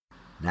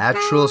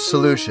Natural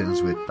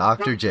Solutions with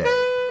Dr. J,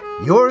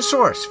 your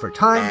source for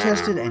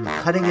time-tested and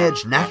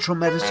cutting-edge natural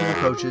medicine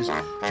approaches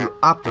to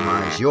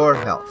optimize your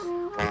health.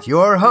 With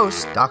your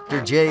host,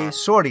 Dr. J.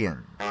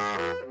 Sordian.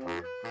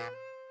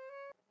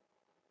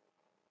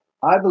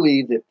 I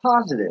believe that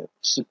positive,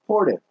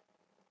 supportive,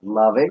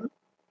 loving,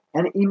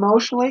 and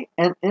emotionally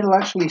and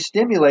intellectually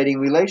stimulating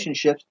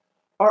relationships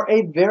are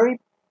a very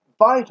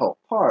vital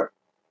part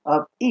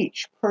of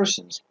each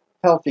person's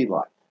healthy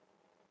life.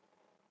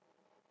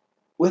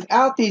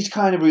 Without these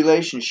kind of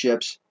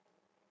relationships,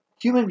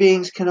 human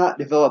beings cannot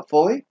develop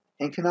fully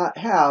and cannot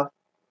have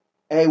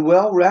a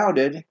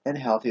well-rounded and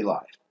healthy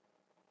life.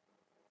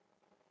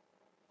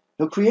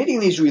 Now, creating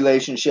these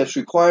relationships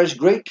requires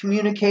great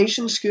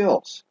communication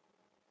skills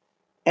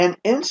and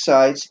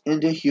insights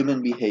into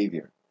human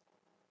behavior.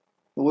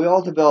 We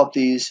all develop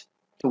these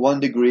to one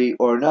degree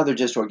or another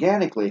just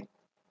organically,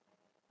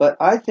 but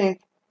I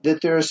think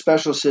that there are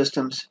special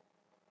systems.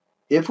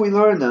 If we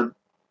learn them,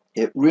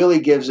 it really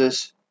gives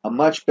us a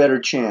much better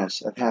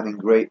chance of having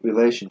great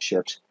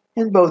relationships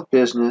in both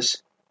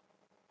business,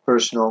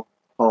 personal,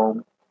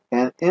 home,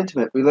 and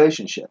intimate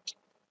relationships.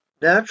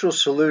 Natural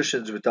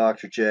Solutions with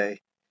Dr.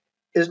 J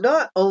is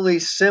not only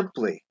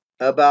simply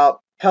about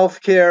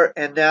healthcare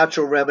and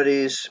natural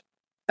remedies,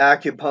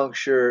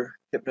 acupuncture,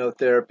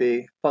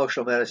 hypnotherapy,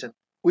 functional medicine.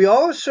 We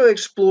also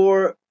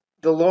explore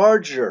the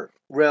larger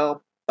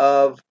realm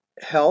of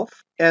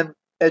health and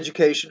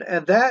education,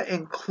 and that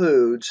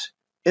includes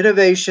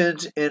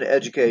innovations in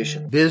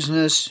education,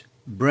 business,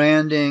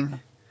 branding,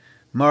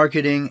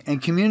 marketing,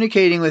 and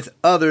communicating with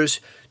others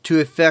to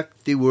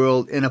affect the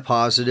world in a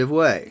positive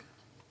way.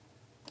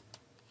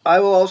 I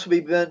will also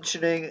be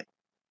mentioning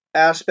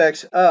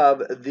aspects of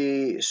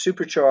the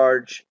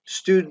Supercharge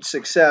Student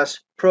Success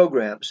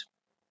programs,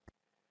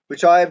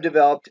 which I have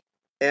developed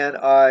and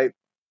I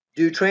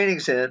do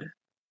trainings in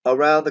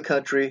around the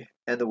country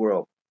and the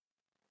world.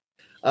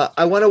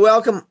 I want to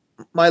welcome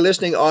my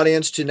listening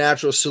audience to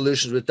Natural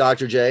Solutions with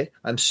Dr. J.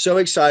 I'm so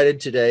excited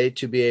today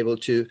to be able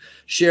to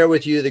share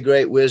with you the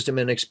great wisdom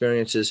and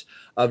experiences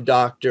of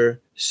Dr.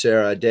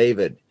 Sarah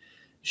David.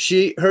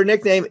 Her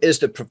nickname is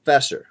the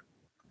Professor,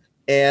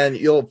 and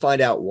you'll find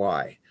out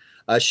why.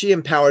 She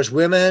empowers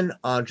women,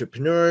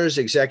 entrepreneurs,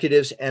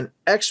 executives, and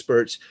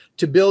experts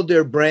to build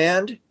their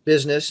brand,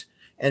 business,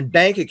 and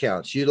bank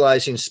accounts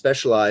utilizing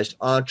specialized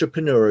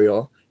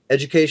entrepreneurial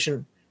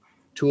education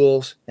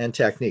tools and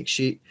techniques.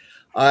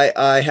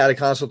 I had a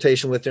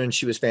consultation with her and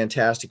she was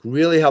fantastic.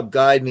 Really helped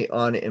guide me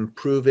on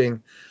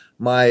improving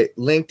my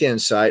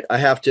LinkedIn site. I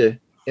have to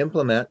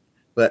implement,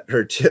 but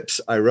her tips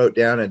I wrote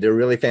down and they're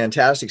really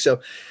fantastic. So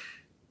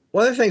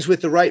one of the things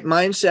with the right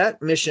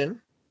mindset,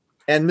 mission,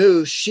 and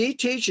moves, she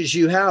teaches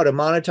you how to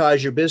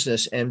monetize your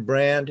business and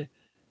brand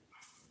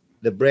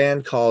the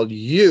brand called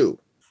you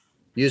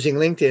using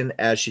LinkedIn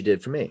as she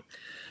did for me.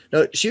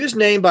 Now, she was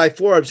named by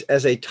Forbes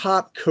as a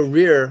top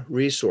career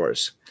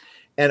resource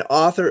and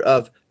author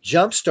of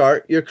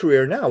Jumpstart Your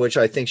Career Now, which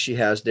I think she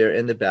has there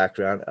in the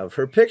background of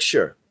her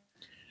picture.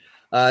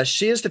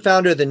 She is the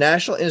founder of the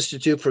National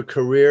Institute for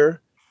Career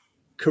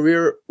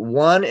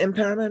One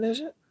Empowerment,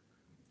 is it?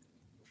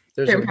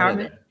 There's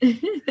empowerment.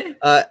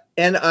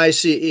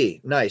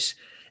 NICE, nice.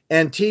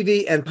 And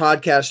TV and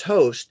podcast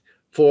host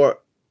for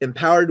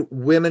Empowered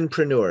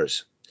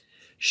Womenpreneurs.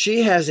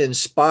 She has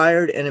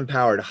inspired and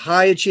empowered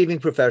high-achieving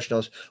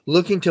professionals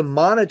looking to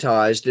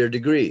monetize their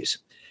degrees,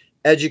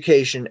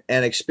 education,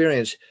 and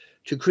experience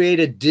to create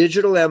a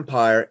digital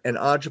empire, and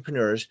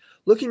entrepreneurs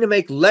looking to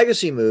make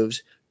legacy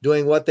moves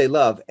doing what they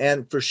love.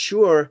 And for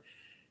sure,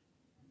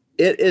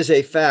 it is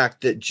a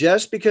fact that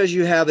just because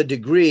you have a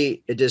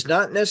degree, it does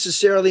not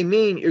necessarily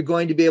mean you're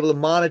going to be able to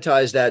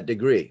monetize that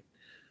degree.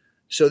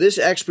 So this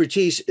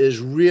expertise is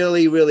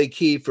really, really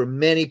key for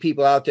many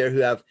people out there who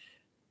have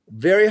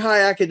very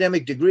high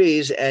academic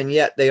degrees, and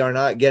yet they are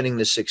not getting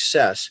the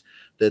success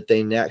that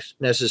they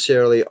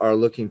necessarily are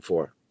looking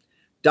for.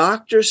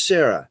 Dr.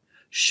 Sarah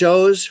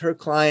shows her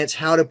clients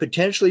how to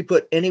potentially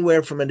put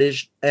anywhere from an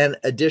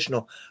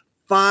additional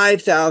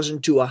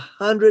 $5,000 to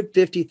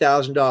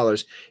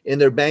 $150,000 in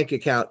their bank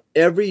account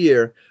every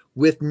year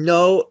with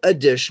no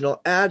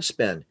additional ad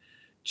spend,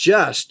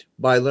 just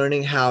by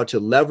learning how to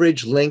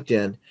leverage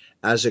LinkedIn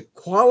as a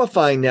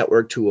qualifying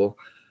network tool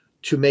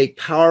to make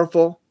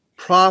powerful,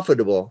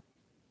 profitable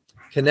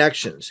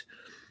connections.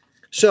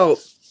 So,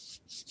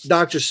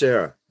 Dr.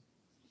 Sarah,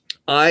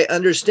 I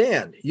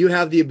understand you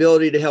have the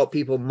ability to help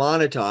people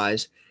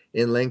monetize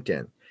in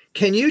LinkedIn.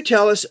 Can you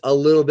tell us a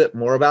little bit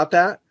more about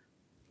that?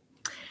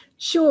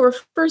 Sure.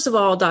 First of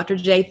all, Dr.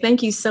 J,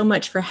 thank you so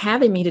much for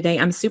having me today.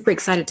 I'm super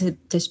excited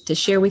to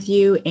share with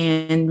you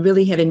and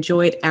really have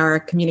enjoyed our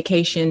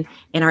communication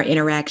and our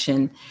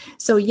interaction.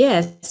 So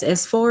yes,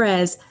 as far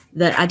as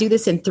I do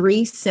this in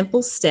 3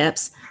 simple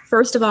steps.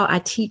 First of all, I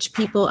teach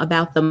people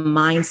about the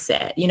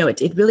mindset.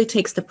 It really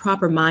takes the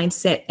proper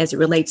mindset as it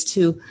relates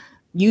to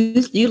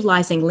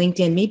utilizing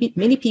LinkedIn.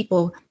 Many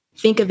people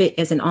think of it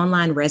as an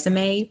online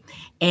resume.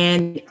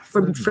 And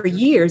for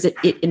years,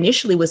 it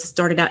initially was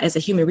started out as a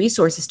human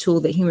resources tool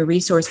that human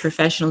resource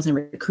professionals and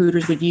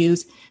recruiters would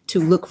use to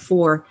look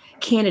for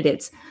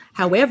candidates.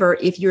 However,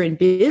 if you're in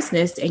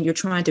business and you're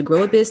trying to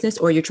grow a business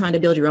or you're trying to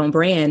build your own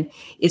brand,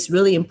 it's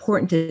really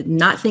important to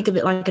not think of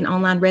it like an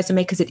online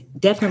resume, because it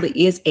definitely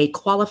is a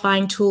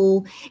qualifying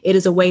tool. It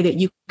is a way that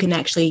you can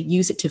actually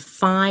use it to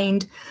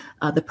find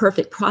the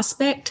perfect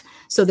prospect,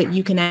 so that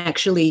you can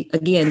actually,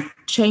 again,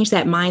 change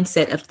that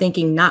mindset of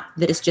thinking not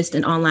that it's just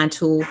an online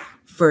tool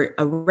for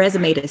a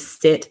resume to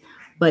sit,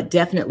 but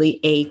definitely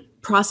a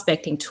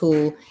prospecting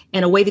tool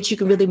and a way that you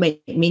can really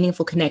make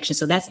meaningful connections.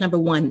 So that's number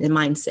one, the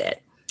mindset.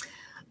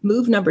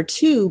 Move number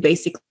two,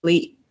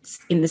 basically,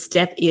 in the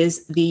step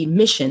is the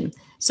mission.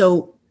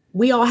 So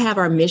we all have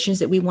our missions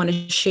that we want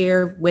to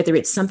share, whether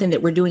it's something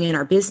that we're doing in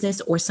our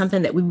business or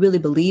something that we really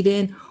believe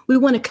in. We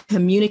want to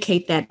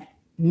communicate that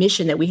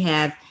mission that we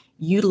have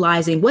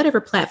utilizing whatever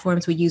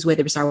platforms we use,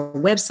 whether it's our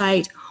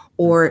website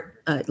or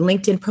a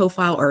LinkedIn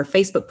profile or a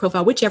Facebook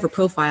profile, whichever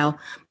profile.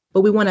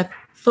 But we want to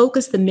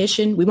focus the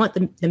mission. We want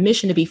the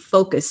mission to be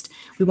focused.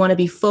 We want to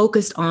be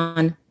focused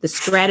on the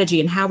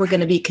strategy and how we're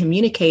going to be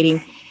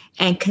communicating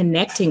and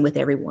connecting with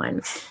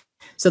everyone.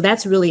 So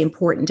that's really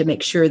important, to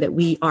make sure that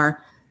we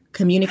are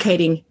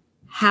communicating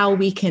how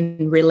we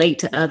can relate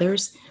to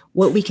others,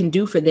 what we can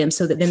do for them,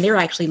 so that then they're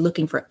actually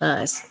looking for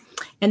us.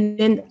 And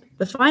then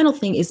the final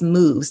thing is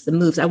moves, the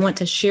moves. I want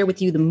to share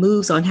with you the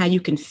moves on how you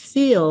can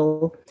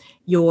fill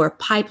your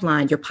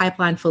pipeline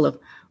full of,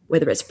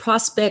 whether it's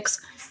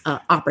prospects,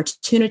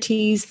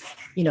 opportunities,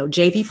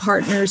 JV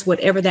partners,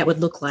 whatever that would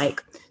look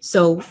like.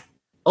 So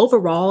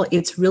overall,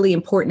 it's really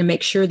important to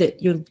make sure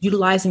that you're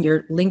utilizing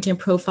your LinkedIn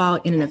profile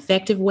in an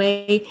effective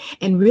way.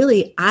 And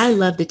really, I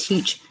love to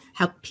teach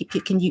how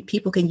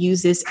people can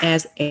use this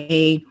as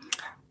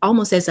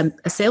almost as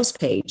a sales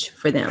page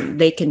for them.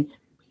 They can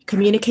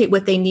communicate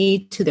what they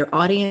need to their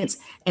audience,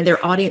 and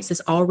their audience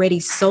is already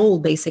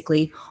sold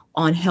basically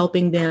on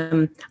helping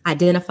them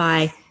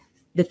identify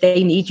that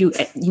they need you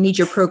need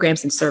your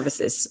programs and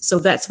services. So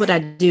that's what I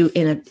do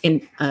in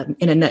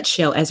a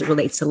nutshell as it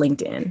relates to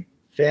LinkedIn.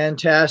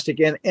 Fantastic.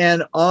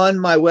 And on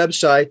my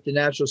website, The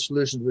Natural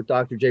Solutions with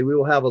Dr. J, we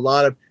will have a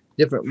lot of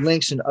different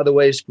links and other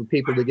ways for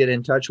people to get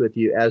in touch with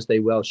you, as they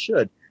well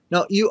should.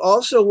 Now, you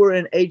also were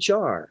in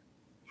HR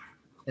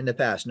in the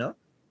past, no?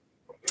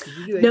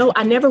 No,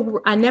 I never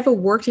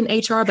worked in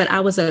HR, but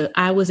I'm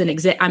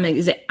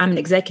an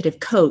executive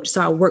coach. So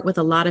I work with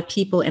a lot of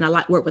people, and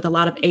I work with a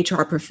lot of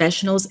HR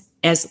professionals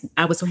as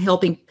I was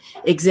helping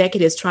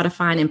executives try to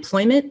find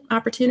employment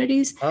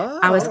opportunities.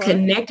 I was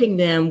connecting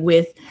them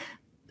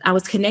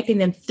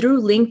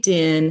through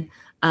LinkedIn,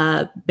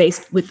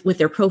 based with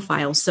their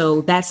profiles.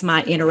 So that's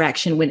my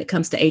interaction when it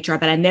comes to HR,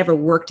 but I never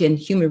worked in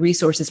human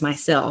resources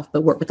myself,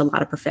 but worked with a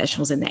lot of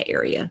professionals in that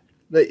area.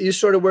 That you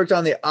sort of worked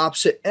on the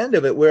opposite end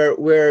of it,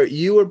 where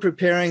you were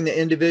preparing the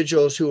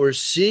individuals who were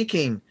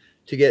seeking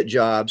to get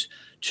jobs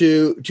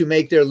to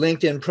make their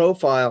LinkedIn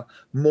profile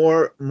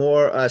more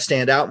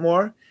stand out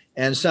more,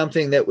 and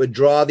something that would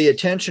draw the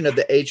attention of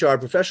the HR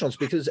professionals,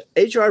 because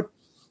HR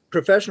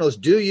professionals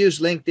do use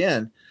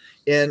LinkedIn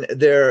in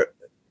their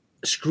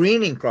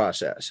screening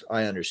process,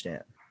 I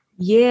understand.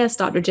 Yes,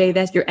 Dr. J,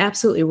 you're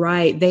absolutely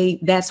right.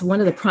 That's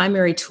one of the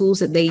primary tools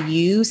that they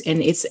use, and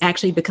it's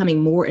actually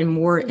becoming more and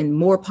more and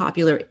more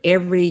popular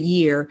every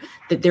year,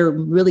 that they're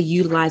really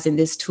utilizing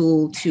this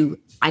tool to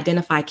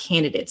identify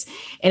candidates.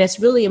 And it's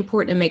really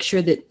important to make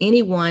sure that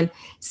anyone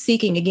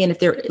seeking, again, if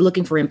they're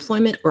looking for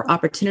employment or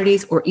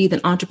opportunities, or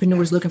even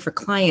entrepreneurs looking for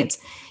clients,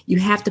 you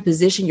have to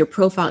position your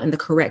profile in the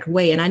correct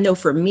way. And I know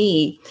for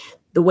me,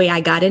 the way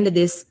I got into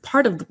this,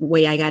 part of the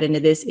way I got into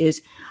this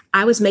is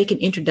I was making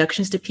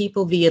introductions to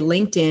people via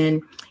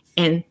LinkedIn.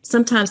 And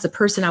sometimes the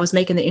person I was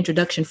making the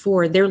introduction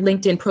for, their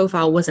LinkedIn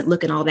profile wasn't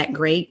looking all that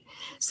great.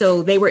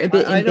 So they were a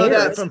bit embarrassed. I know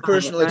that from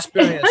personal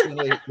experience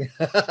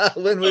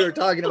when we were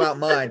talking about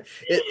mine.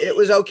 It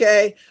was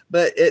okay,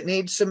 but it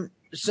needs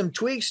some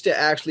tweaks to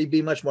actually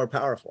be much more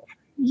powerful.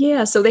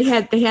 Yeah, so they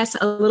had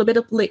a little bit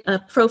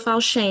of profile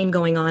shame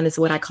going on, is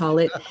what I call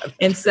it.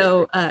 And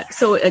so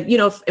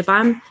if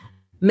I'm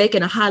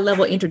making a high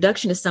level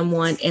introduction to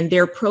someone and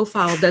their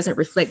profile doesn't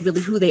reflect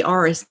really who they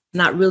are, is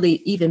not really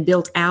even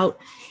built out,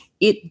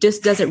 it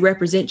just doesn't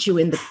represent you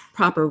in the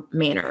proper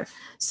manner.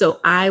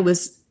 So I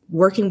was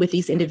working with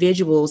these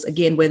individuals,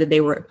 again, whether they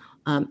were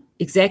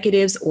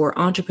executives or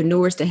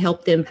entrepreneurs, to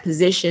help them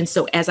position.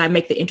 So as I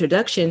make the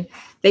introduction,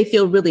 they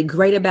feel really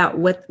great about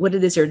what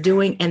it is they're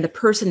doing. And the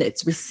person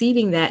that's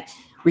receiving that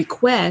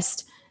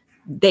request,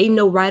 they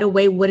know right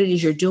away what it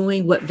is you're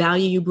doing, what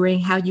value you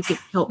bring, how you can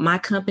help my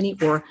company,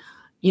 or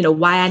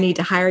why I need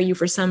to hire you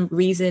for some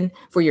reason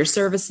for your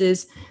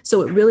services.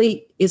 So it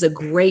really is a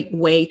great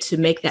way to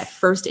make that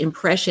first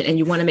impression. And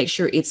you want to make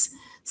sure it's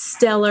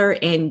stellar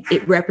and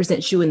it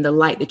represents you in the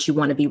light that you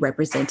want to be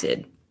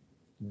represented.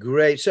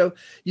 Great. So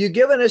you've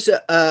given us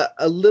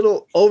a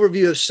little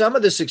overview of some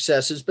of the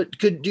successes, but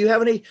do you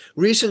have any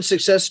recent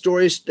success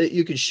stories that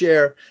you could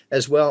share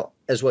as well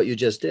as what you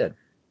just did?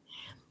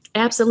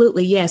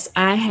 Absolutely. Yes.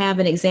 I have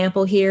an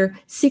example here.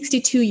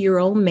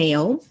 62-year-old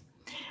male.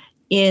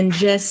 In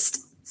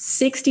just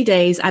 60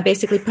 days, I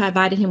basically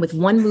provided him with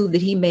one move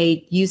that he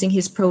made using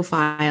his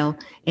profile,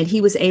 and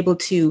he was able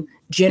to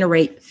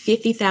generate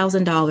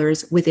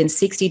 $50,000 within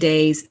 60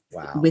 days.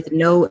 Wow. With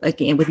no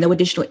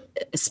additional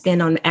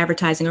spend on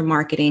advertising or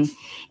marketing.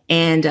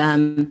 And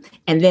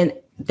then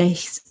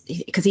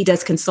because he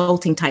does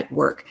consulting type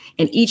work,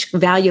 and each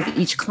value of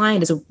each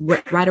client is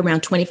right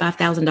around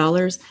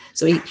 $25,000.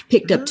 So he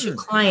picked up 2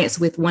 clients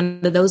with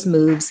one of those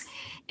moves.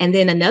 And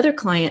then another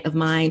client of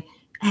mine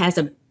has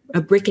a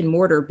brick and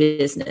mortar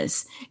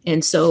business.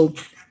 And so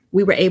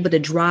we were able to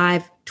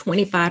drive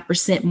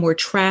 25% more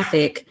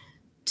traffic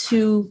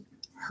to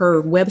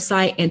her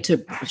website and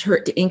to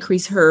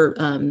increase her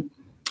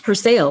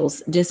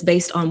sales, just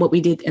based on what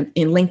we did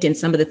in LinkedIn,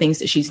 some of the things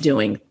that she's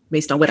doing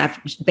based on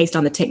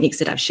the techniques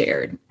that I've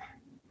shared.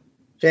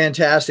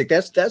 Fantastic.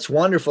 That's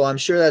wonderful. I'm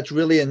sure that's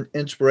really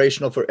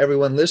inspirational for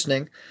everyone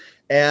listening.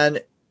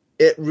 And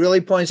it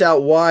really points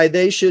out why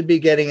they should be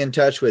getting in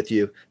touch with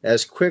you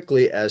as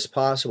quickly as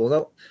possible.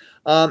 Now,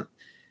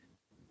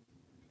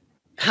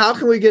 how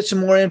can we get some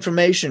more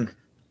information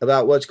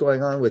about what's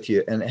going on with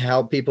you and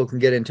how people can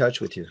get in touch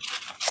with you?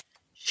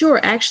 Sure.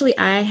 Actually,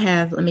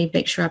 let me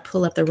make sure I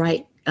pull up the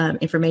right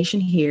information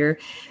here.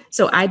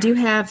 So I do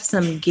have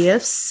some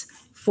gifts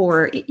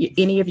for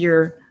any of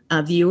your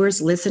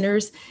viewers,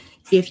 listeners.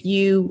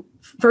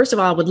 First of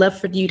all, I would love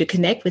for you to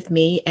connect with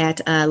me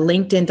at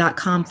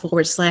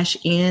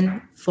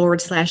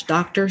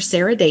linkedin.com/n/Dr.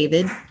 Sarah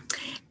David.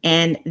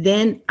 And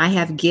then I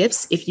have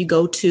gifts. If you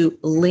go to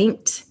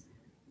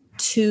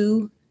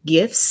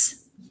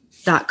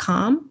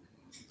linked2gifts.com,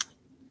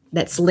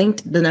 that's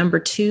linked the number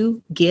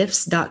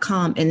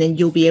 2gifts.com. And then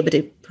you'll be able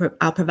to,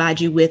 I'll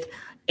provide you with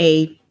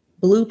a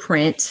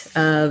blueprint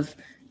of,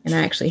 and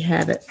I actually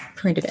have it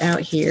printed out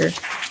here,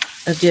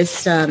 of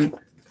just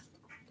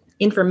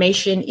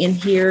information in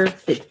here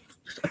that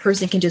a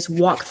person can just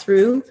walk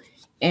through,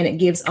 and it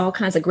gives all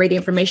kinds of great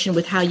information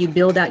with how you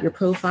build out your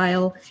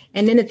profile.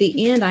 And then at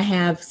the end, I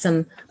have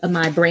some of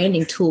my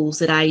branding tools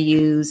that I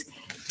use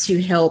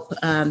to help,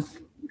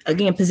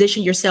 again,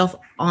 position yourself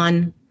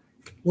on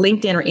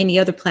LinkedIn or any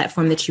other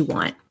platform that you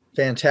want.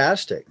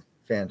 Fantastic.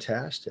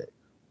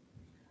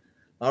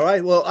 All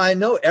right. Well, I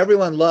know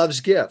everyone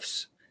loves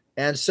gifts.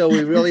 And so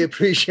we really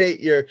appreciate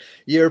your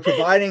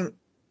providing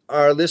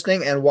our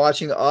listening and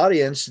watching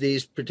audience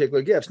these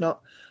particular gifts. Now,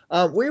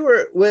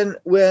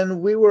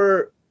 when we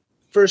were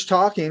first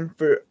talking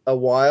for a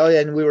while,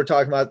 and we were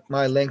talking about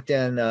my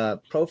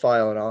LinkedIn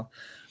profile and all,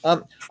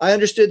 I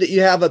understood that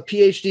you have a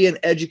PhD in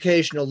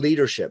educational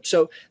leadership.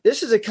 So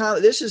that's a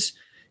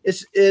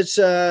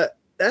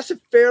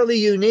fairly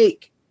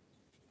unique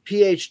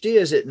PhD,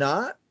 is it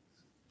not?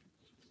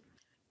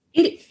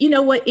 You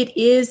know what, it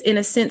is, in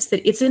a sense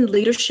that it's in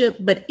leadership,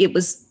 but it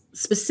was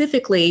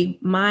specifically,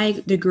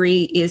 my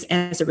degree is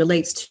as it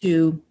relates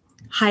to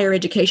higher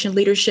education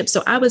leadership.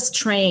 So I was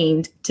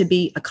trained to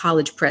be a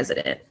college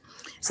president.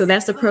 So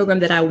that's the program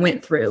that I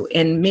went through.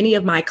 And many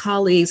of my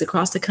colleagues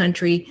across the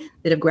country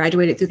that have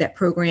graduated through that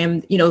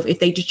program, if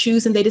they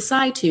choose and they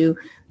decide to,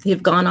 they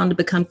have gone on to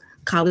become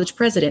college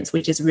presidents,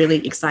 which is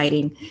really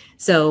exciting.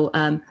 So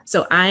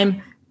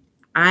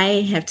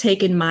I have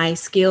taken my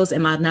skills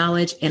and my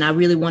knowledge, and I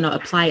really want to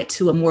apply it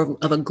to a more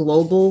of a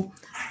global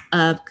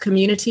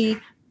community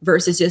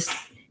versus just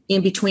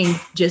in between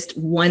just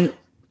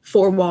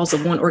four walls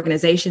of one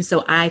organization.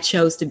 So I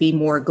chose to be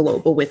more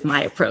global with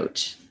my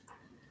approach.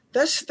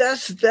 That's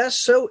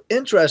so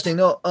interesting.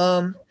 No,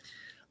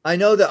 I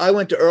know that I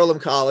went to Earlham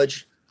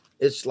College.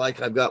 It's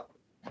like I've got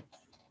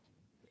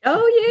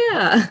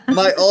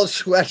my old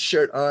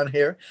sweatshirt on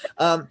here,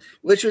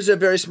 which was a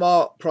very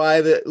small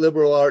private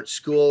liberal arts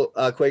school,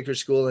 Quaker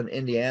school in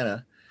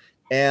Indiana.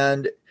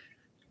 And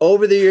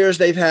over the years,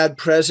 they've had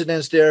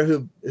presidents there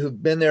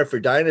who've been there for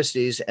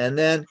dynasties. And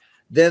then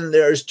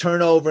there's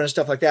turnover and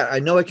stuff like that. I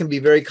know it can be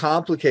very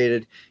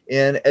complicated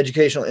in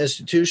educational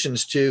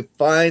institutions to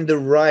find the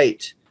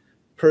right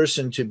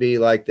person to be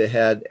like the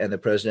head and the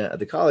president of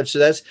the college.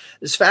 So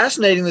it's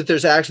fascinating that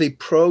there's actually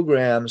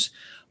programs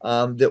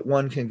that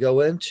one can go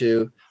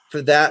into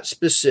for that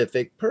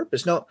specific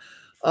purpose. Now,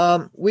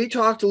 we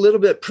talked a little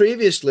bit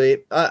previously.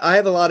 I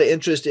have a lot of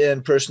interest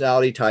in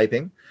personality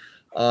typing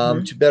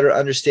to better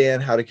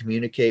understand how to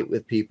communicate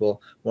with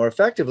people more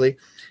effectively.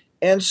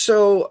 And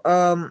so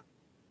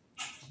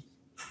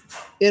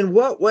in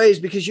what ways,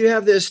 because you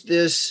have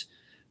this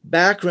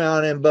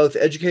background in both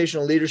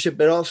educational leadership,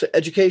 but also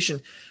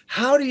education,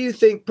 how do you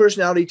think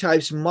personality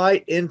types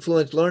might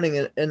influence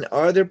learning? And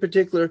are there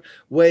particular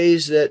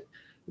ways that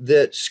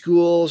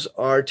schools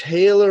are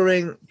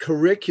tailoring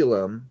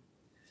curriculum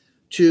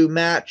to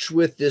match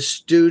with the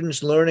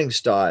students' learning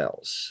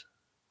styles?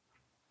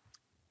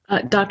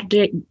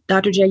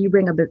 Dr. J, you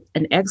bring up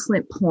an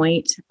excellent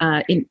point.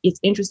 It's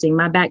interesting.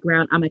 My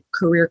background, I'm a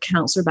career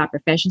counselor by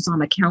profession, so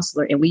I'm a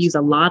counselor, and we use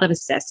a lot of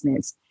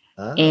assessments.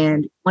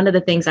 And one of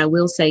the things I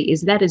will say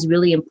is that is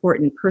really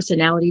important,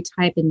 personality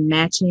type and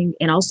matching,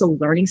 and also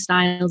learning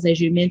styles, as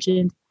you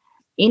mentioned.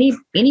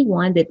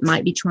 anyone that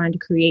might be trying to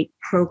create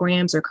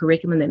programs or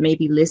curriculum that may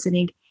be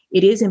listening,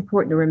 it is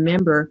important to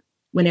remember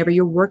whenever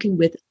you're working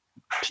with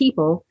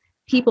people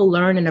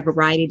learn in a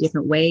variety of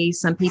different ways.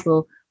 Some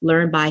people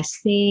learn by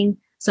seeing,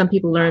 some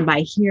people learn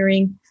by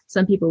hearing,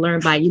 some people learn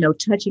by,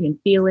 touching and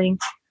feeling.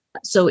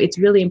 So it's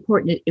really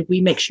important if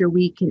we make sure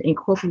we can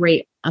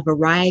incorporate a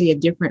variety of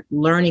different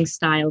learning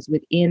styles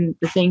within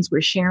the things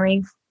we're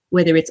sharing,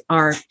 whether it's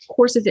our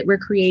courses that we're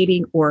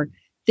creating or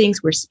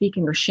things we're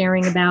speaking or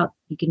sharing about.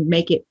 You can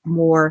make it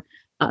more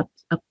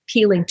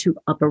appealing to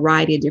a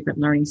variety of different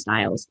learning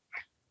styles.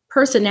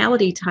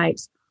 Personality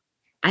types,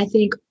 I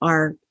think,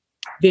 are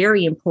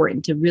very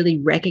important to really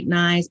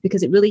recognize,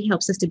 because it really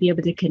helps us to be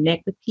able to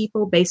connect with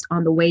people based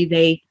on the way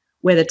they,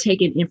 whether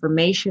take in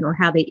information or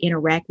how they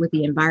interact with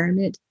the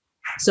environment.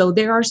 So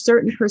there are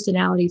certain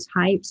personality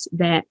types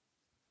that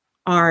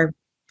are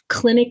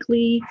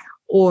clinically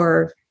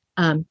or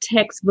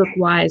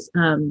textbook-wise,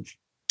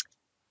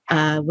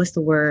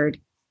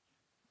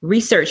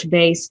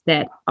 research-based,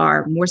 that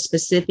are more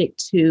specific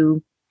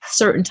to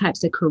certain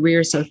types of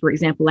careers. So for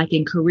example, like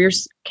in career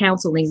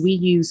counseling, we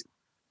use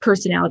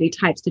personality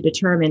types to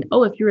determine,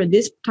 if you're in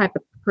this type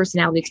of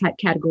personality type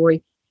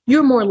category,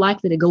 you're more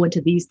likely to go into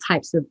these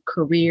types of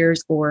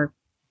careers or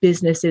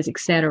businesses,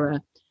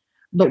 etc.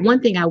 But one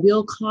thing I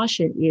will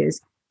caution is,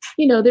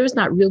 there's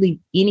not really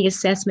any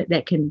assessment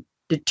that can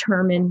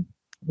determine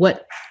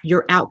what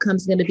your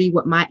outcome's going to be,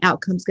 what my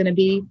outcome's going to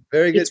be.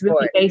 Very good It's really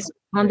point. based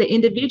on the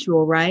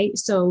individual, right?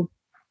 So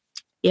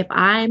if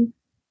I'm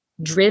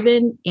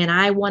driven and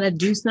I want to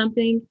do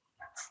something,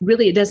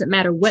 really, it doesn't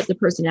matter what the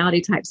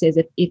personality type says.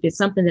 If it's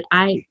something that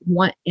I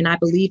want and I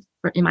believe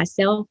in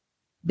myself,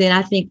 then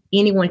I think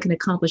anyone can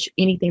accomplish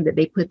anything that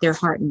they put their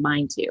heart and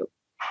mind to.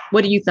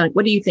 What do you think?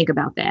 What do you think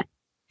about that?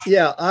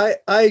 Yeah,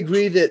 I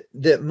agree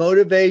that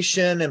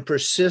motivation and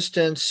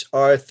persistence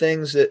are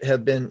things that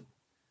have been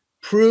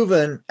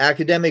proven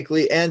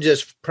academically and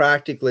just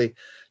practically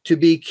to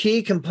be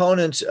key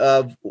components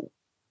of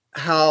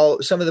how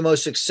some of the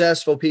most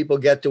successful people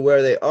get to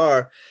where they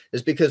are,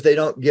 is because they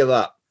don't give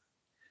up.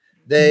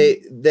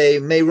 They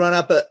may run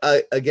up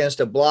against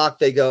a block.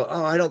 They go,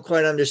 I don't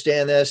quite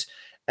understand this.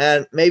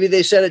 And maybe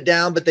they set it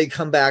down, but they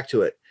come back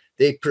to it.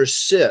 They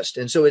persist.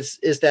 And so it's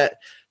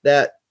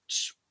that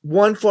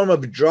one form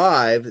of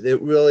drive that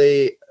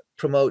really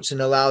promotes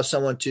and allows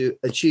someone to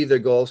achieve their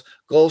goals.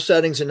 Goal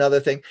setting is another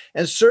thing.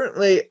 And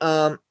certainly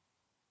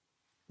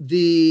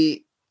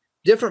the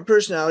different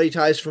personality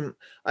types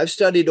I've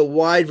studied a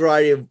wide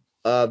variety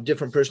of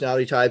different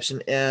personality types,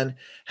 and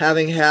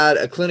having had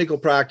a clinical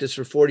practice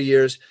for 40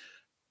 years,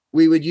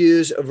 we would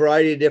use a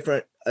variety of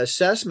different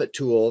assessment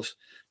tools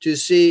to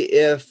see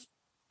if,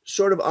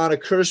 sort of on a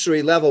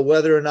cursory level,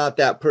 whether or not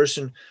that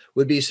person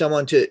would be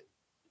someone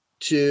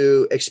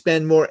to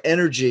expend more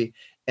energy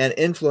and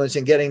influence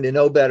in getting to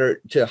know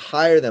better, to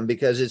hire them,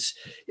 because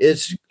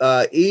it's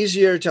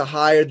easier to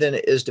hire than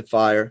it is to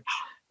fire,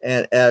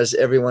 and as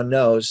everyone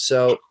knows.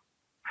 So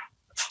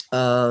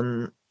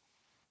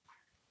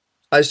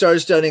I started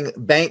studying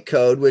Bank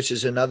Code, which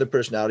is another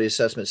personality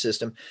assessment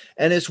system.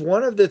 And it's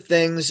one of the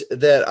things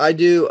that I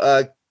do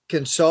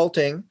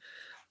consulting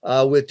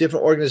with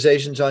different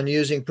organizations on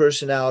using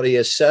personality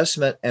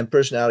assessment and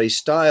personality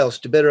styles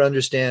to better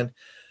understand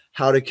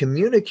how to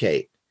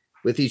communicate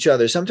with each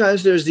other.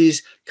 Sometimes there's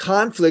these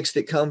conflicts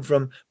that come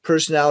from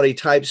personality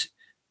types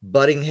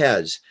butting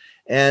heads.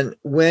 And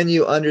when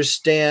you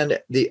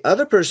understand the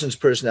other person's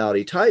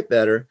personality type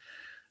better,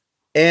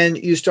 and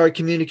you start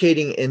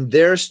communicating in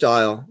their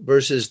style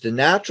versus the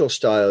natural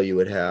style you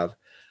would have,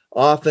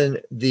 often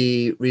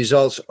the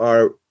results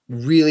are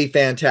really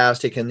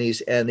fantastic, and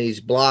these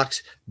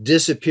blocks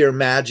disappear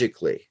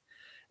magically.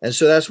 And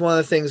so that's one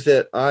of the things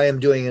that I am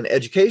doing in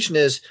education,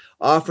 is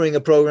offering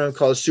a program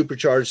called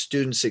Supercharged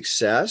Student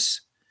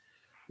Success,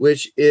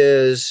 which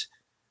is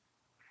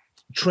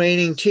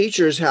training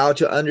teachers how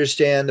to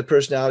understand the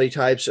personality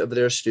types of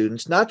their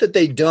students. Not that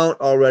they don't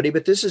already,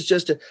 but this is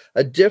just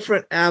a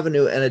different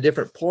avenue and a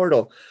different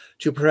portal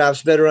to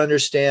perhaps better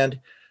understand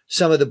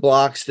some of the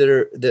blocks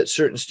that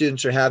certain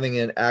students are having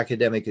in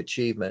academic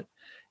achievement.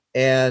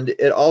 And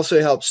it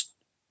also helps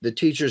the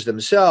teachers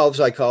themselves.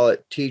 I call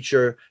it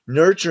teacher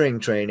nurturing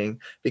training,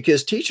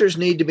 because teachers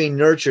need to be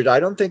nurtured. I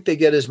don't think they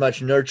get as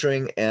much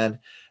nurturing and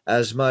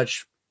as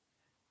much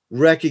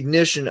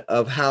recognition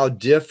of how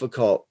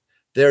difficult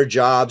their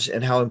jobs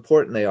and how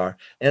important they are.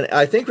 And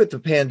I think with the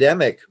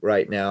pandemic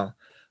right now,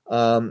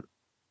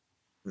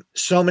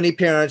 so many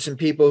parents and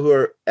people who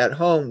are at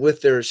home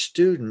with their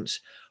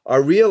students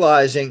are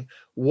realizing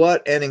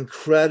what an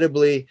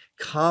incredibly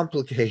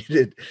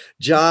complicated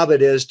job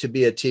it is to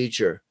be a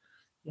teacher.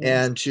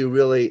 Yes. And to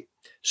really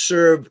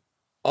serve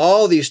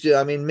all these students.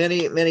 I mean,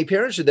 many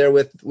parents are there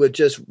with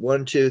just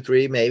 1, 2,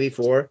 3, maybe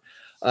 4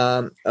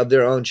 of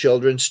their own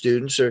children,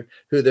 students, or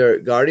who they're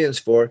guardians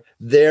for.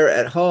 They're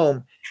at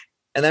home,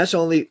 and that's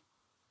only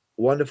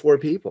 1 to 4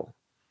 people.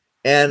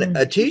 And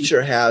a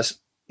teacher has,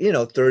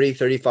 30,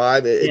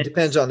 35. It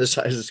depends on the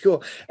size of the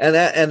school.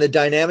 And the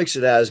dynamics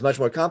of that is much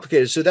more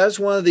complicated. So that's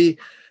one of the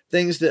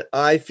things that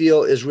I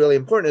feel is really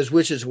important,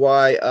 which is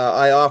why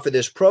I offer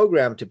this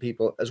program to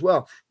people as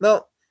well.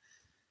 Now,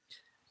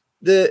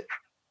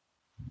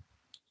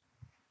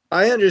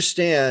 I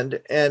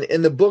understand, and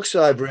in the books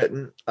I've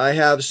written, I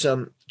have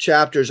some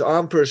chapters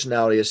on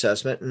personality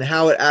assessment and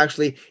how it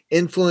actually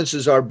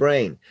influences our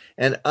brain.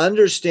 And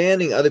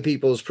understanding other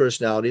people's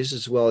personalities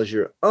as well as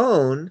your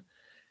own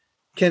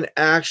can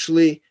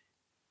actually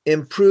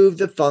improve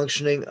the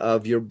functioning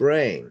of your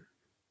brain.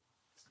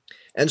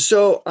 And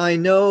so I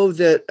know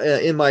that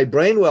in my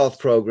Brain Wealth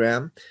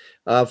program,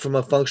 from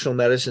a functional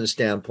medicine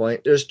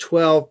standpoint, there's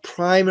 12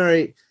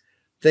 primary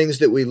things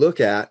that we look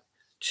at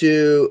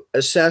to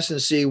assess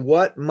and see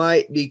what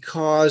might be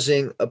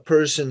causing a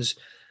person's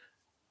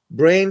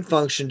brain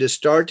function to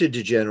start to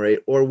degenerate,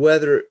 or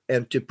whether,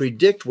 and to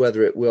predict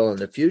whether it will in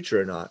the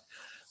future or not.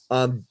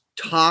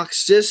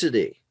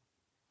 Toxicity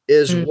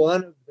is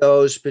one of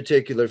those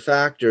particular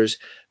factors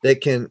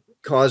that can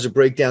cause a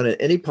breakdown in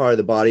any part of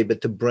the body, but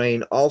the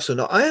brain also.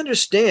 Now, I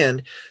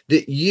understand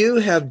that you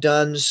have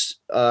done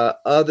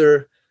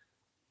other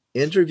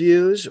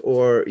interviews,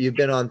 or you've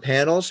been on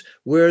panels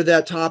where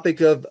that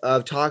topic of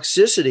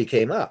toxicity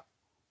came up.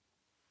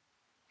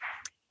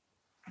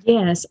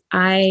 Yes,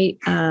 I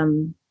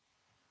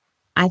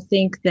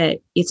think that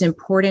it's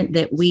important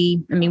that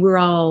we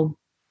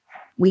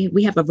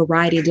have a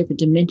variety of different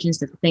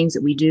dimensions of the things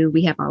that we do.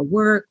 We have our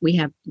work, we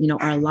have,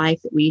 our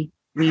life that we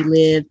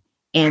live,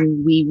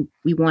 and we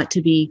want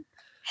to be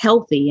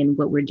healthy in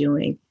what we're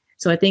doing.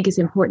 So I think it's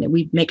important that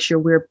we make sure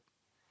we're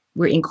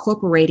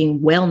incorporating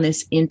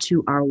wellness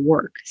into our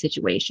work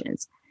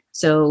situations.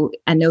 So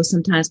I know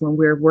sometimes when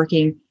we're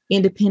working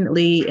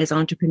independently as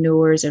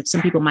entrepreneurs, or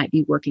some people might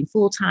be working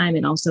full time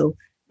and also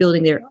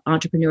building their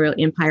entrepreneurial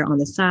empire on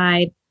the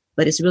side,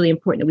 but it's really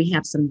important that we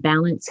have some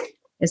balance.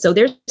 And so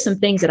there's some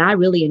things that I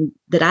really,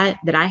 that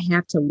I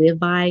have to live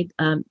by,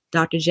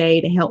 Dr. J,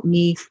 to help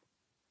me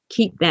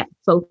keep that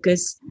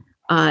focus.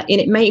 And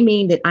it may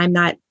mean that I'm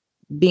not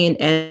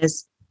being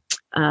as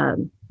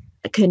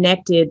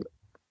connected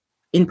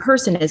in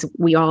person as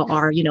we all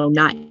are,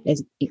 not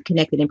as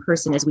connected in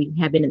person as we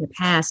have been in the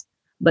past.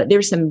 But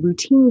there's some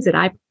routines that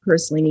I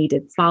personally need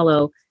to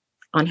follow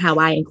on how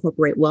I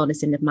incorporate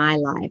wellness into my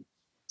life.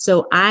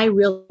 So I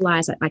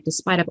realized that, like,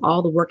 despite of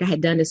all the work I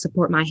had done to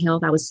support my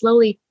health, I was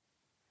slowly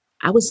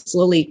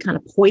kind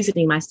of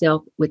poisoning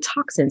myself with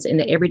toxins in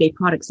the everyday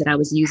products that I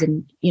was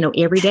using,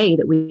 every day,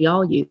 that we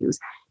all use.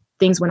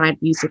 Things when I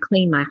used to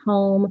clean my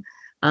home,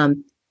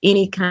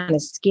 any kind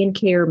of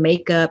skincare,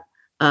 makeup,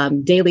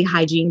 daily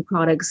hygiene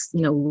products,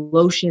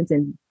 lotions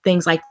and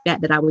things like that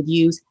I would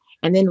use.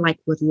 And then, like,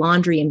 with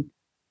laundry and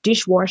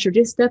dishwasher,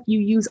 just stuff you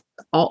use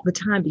all the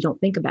time you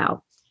don't think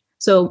about.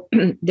 So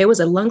there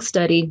was a lung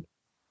study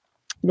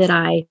that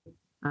I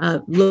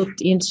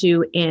looked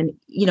into, and,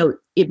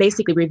 it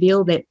basically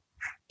revealed that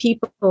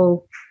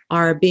people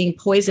are being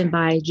poisoned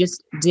by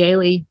just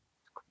daily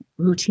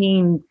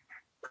routine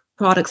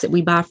products that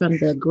we buy from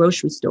the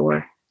grocery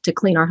store to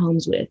clean our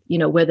homes with,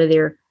 whether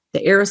they're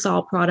the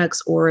aerosol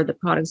products or the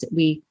products that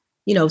we,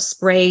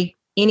 spray.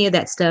 Any of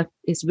that stuff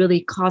is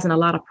really causing a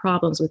lot of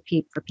problems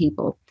for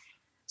people.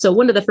 So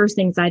one of the first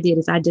things I did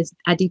is I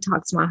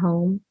detoxed my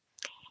home,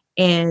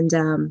 and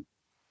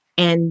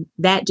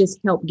that just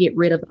helped get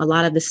rid of a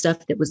lot of the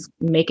stuff that was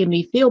making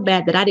me feel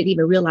bad, that I didn't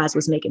even realize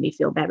was making me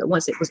feel bad. But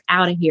once it was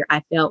out of here,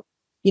 I felt,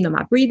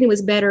 my breathing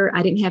was better.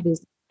 I didn't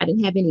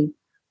have any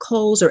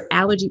colds or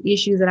allergy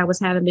issues that I was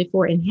having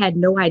before, and had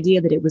no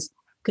idea that it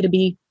could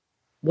be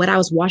what I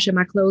was washing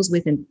my clothes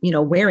with and,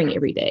 wearing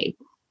every day.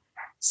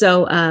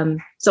 So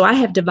I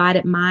have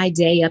divided my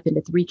day up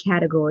into 3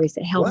 categories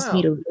that helps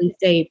me to really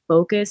stay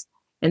focused.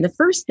 And the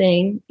first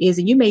thing is,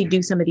 you may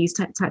do some of these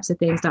types of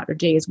things, Dr.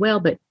 J, as well,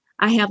 but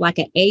I have like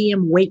an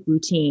AM wake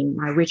routine,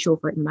 my ritual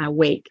for my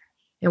wake.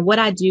 And what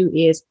I do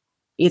is,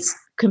 it's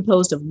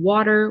composed of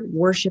water,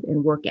 worship,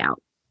 and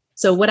workout.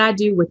 So what I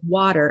do with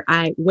water,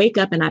 I wake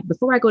up and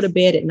before I go to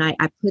bed at night,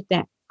 I put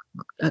that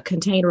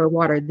container of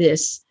water,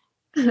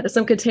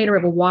 some container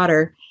of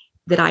water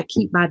that I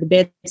keep by the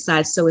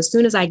bedside. So as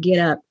soon as I get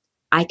up,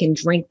 I can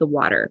drink the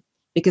water,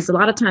 because a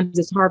lot of times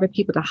it's hard for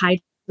people to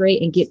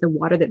hydrate and get the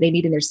water that they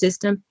need in their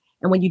system.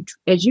 And when you,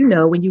 as you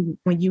know, when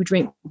you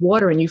drink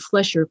water and you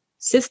flush your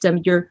system,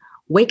 you're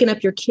waking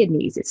up your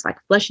kidneys. It's like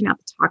flushing out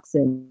the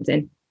toxins,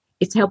 and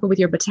it's helping with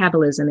your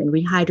metabolism and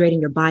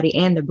rehydrating your body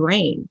and the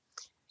brain.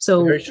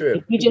 So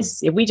if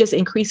we just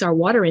increase our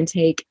water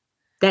intake,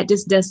 that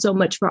just does so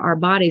much for our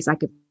bodies.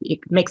 Like, it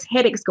makes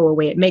headaches go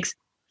away. It makes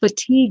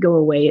fatigue go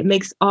away. It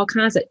makes all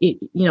kinds of,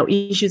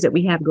 issues that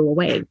we have go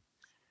away.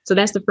 So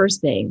that's the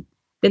first thing.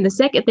 Then the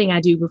second thing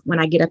I do when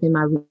I get up in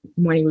my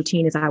morning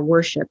routine is I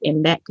worship.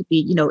 And that could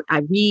be, I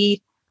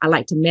read, I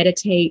like to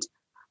meditate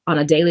on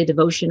a daily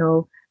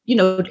devotional,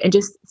 and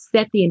just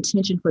set the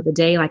intention for the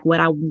day, like what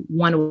I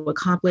want to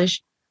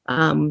accomplish,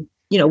 and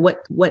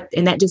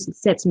that just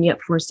sets me up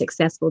for a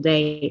successful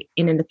day.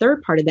 And then the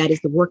third part of that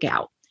is the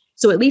workout.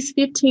 So at least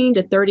 15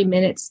 to 30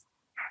 minutes,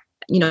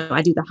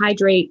 I do the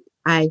hydrate.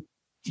 I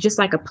just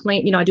like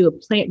I do a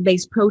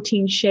plant-based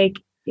protein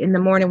shake in the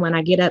morning when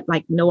I get up,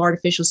 like no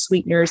artificial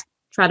sweeteners,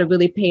 try to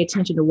really pay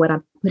attention to what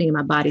I'm putting in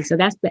my body. So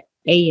that's the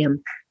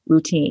AM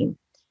routine.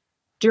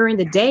 During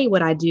the day,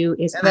 what I do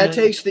is And that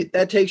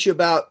takes you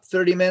about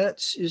 30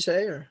 minutes, you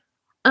say, or?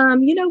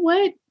 You know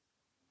what?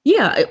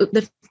 Yeah,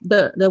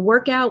 the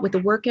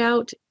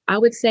workout, I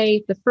would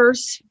say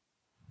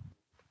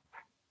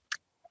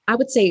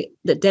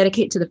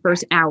dedicate to the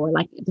first hour.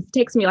 Like it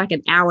takes me like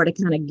an hour to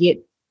kind of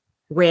get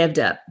revved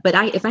up. But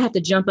if I have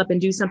to jump up and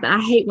do something,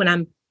 I hate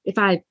if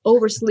I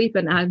oversleep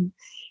and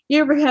you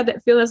ever have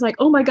that feeling? It's like,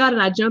 oh my God.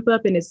 And I jump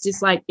up and it's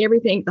just like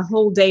everything, the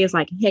whole day is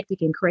like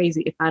hectic and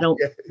crazy if I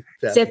don't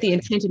set the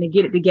intention to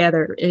get it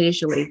together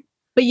initially.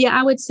 But yeah,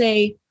 I would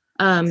say,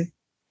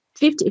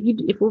 50,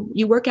 if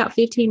you work out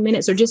 15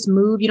 minutes or just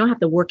move, you don't have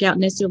to work out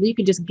necessarily. You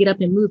can just get up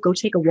and move, go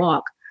take a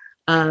walk,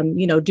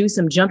 do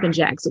some jumping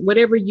jacks,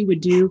 whatever you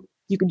would do.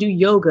 You can do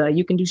yoga,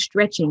 you can do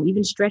stretching,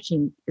 even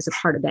stretching is a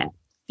part of that.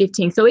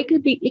 15. So it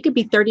could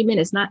be 30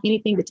 minutes, not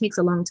anything that takes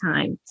a long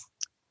time.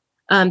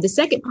 The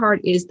second part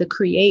is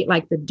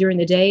during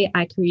the day,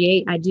 I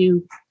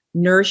do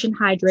nourish and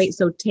hydrate.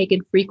 So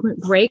taking frequent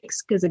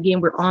breaks, because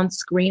again, we're on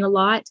screen a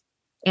lot.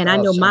 And I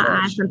know my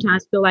eyes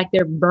sometimes feel like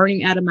they're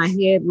burning out of my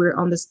head. We're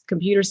on this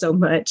computer so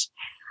much.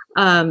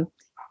 Normally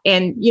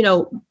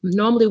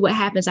what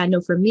happens, I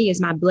know for me,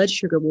 is my blood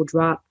sugar will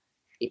drop.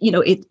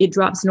 It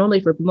drops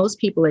normally for most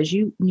people, as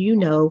you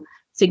know,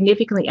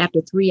 significantly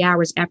after 3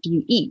 hours after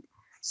you eat.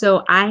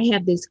 So I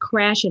have this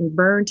crash and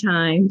burn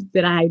time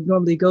that I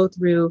normally go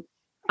through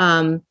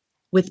I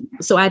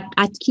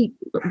keep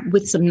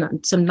with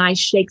some nice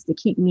shakes to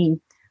keep me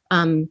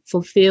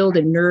fulfilled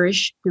and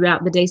nourished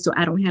throughout the day, so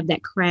I don't have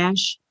that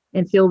crash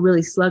and feel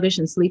really sluggish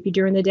and sleepy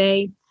during the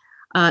day.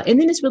 And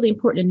then it's really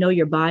important to know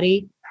your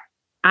body.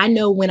 I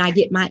know when I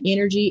get my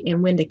energy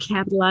and when to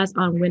capitalize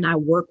on when I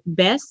work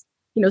best.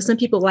 Some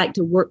people like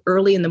to work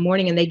early in the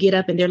morning and they get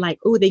up and they're like,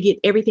 oh, they get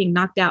everything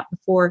knocked out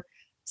before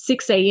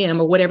 6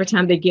 a.m. or whatever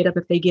time they get up,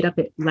 if they get up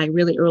at like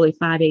really early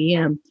 5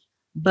 a.m.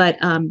 But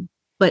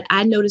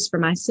I notice for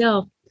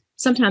myself,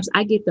 sometimes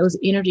I get those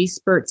energy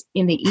spurts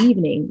in the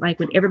evening, like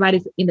when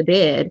everybody's in the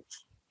bed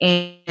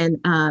and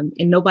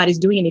nobody's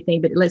doing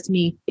anything, but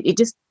it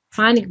just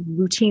finding a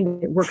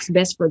routine that works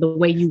best for the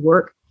way you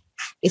work.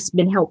 It's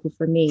been helpful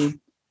for me.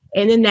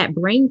 And then that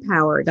brain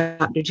power,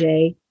 Dr.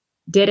 J,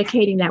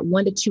 dedicating that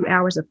 1 to 2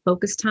 hours of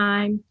focus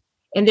time.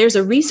 And there's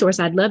a resource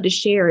I'd love to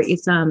share.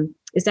 It's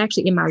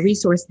actually in my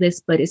resource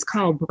list, but it's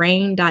called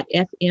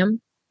brain.fm.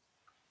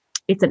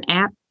 It's an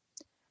app.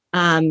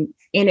 And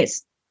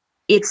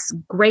it's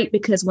great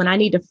because when I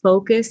need to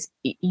focus,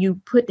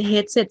 you put the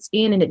headsets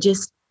in and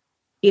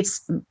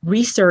it's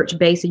research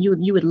based, and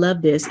you would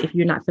love this if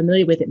you're not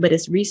familiar with it, but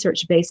it's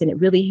research based and it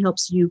really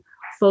helps you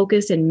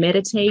focus and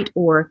meditate,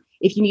 or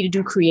if you need to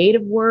do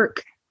creative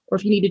work, or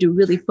if you need to do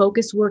really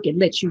focused work, it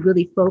lets you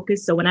really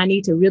focus. So when I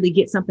need to really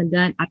get something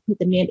done, I put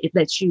them in. It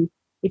lets you,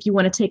 if you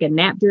want to take a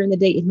nap during the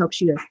day, it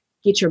helps you to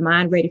get your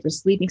mind ready for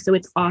sleeping. So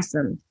it's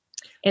awesome.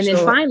 And then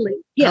finally,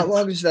 how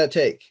long does that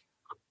take?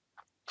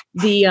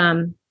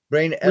 The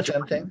Brain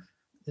FM thing?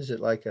 Is it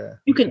like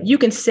you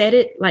can set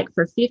it like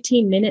for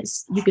 15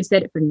 minutes. You can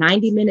set it for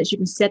 90 minutes. You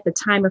can set the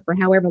timer for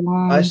however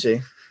long I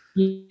see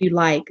you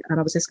like. And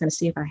I was just going to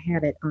see if I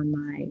have it on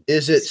my.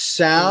 Is it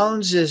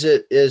sounds? Is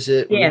it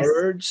yes,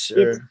 words?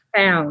 It's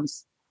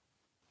sounds.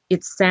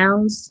 It's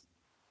sounds.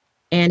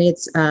 And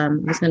it's I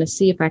was going to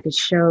see if I could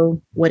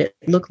show what it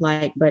looked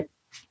like, but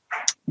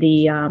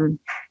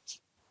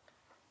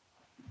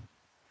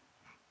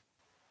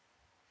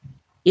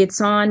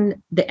it's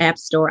on the App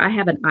Store. I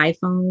have an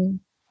iPhone.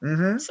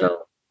 Mm-hmm.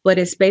 But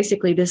it's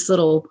basically this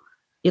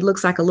it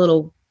looks like a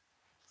little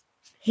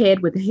head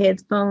with the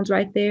headphones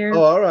right there.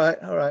 Oh, all right.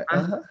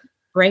 Uh-huh.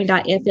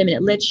 Brain.fm, and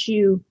it lets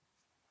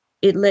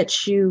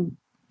you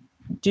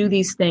do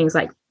these things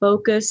like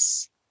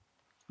focus,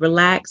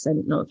 relax. I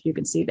don't know if you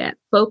can see that.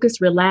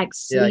 Focus,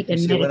 relax, sleep,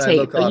 and meditate. When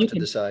I look off to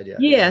the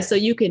side, so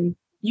you can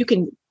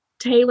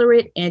tailor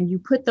it and you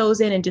put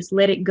those in and just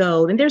let it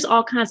go. And there's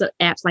all kinds of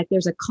apps, like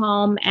there's a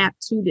Calm app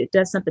too that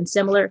does something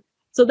similar.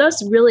 So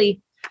that's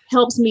really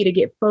helps me to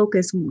get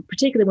focused,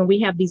 particularly when we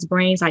have these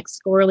brains like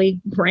squirrely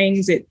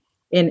brains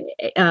and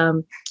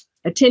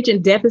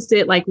attention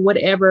deficit, like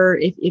whatever.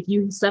 If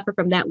you suffer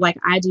from that, like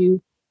I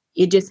do,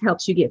 it just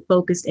helps you get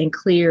focused and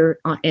clear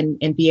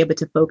and be able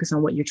to focus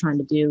on what you're trying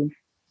to do.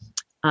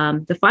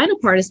 The final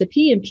part is the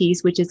PM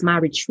piece, which is my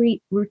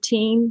retreat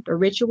routine or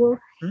ritual.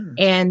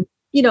 And,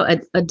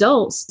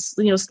 adults,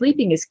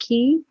 sleeping is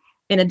key,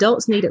 and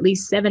adults need at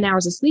least 7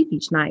 hours of sleep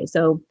each night.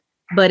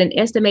 But an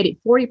estimated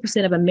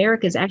 40% of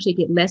Americans actually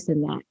get less than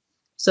that.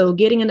 So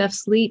getting enough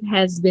sleep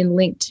has been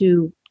linked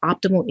to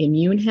optimal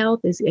immune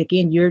health. Is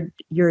again,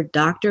 you're a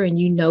doctor and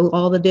you know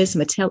all of this,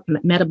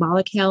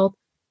 metabolic health,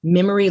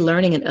 memory,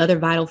 learning, and other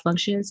vital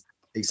functions.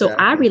 Exactly.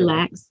 So I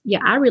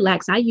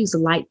relax. I use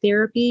light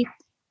therapy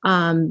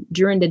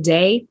during the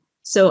day.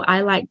 So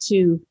I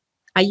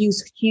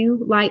use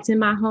hue lights in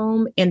my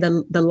home, and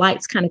the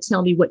lights kind of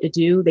tell me what to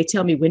do. They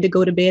tell me when to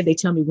go to bed. They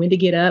tell me when to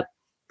get up.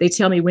 They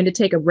tell me when to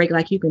take a break.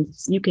 Like you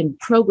can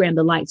program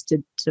the lights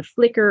to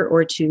flicker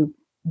or to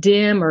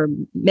dim or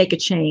make a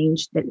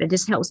change. That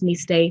just helps me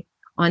stay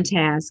on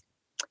task.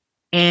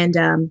 And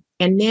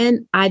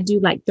then I do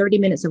like 30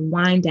 minutes of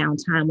wind down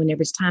time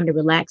whenever it's time to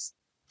relax.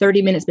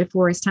 30 minutes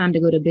before it's time to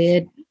go to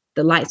bed,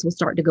 the lights will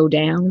start to go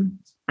down,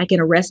 like in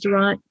a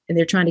restaurant, and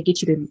they're trying to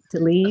get you to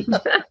leave.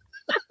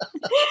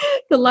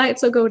 The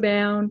lights will go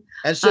down.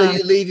 And so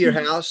you leave your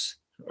house,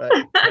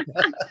 right?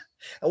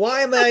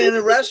 Why am I in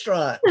a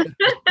restaurant?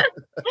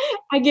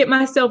 I get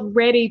myself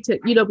ready to,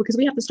 because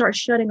we have to start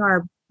shutting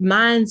our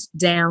minds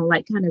down,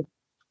 like kind of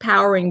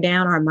powering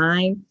down our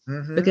mind,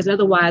 because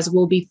otherwise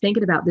we'll be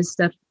thinking about this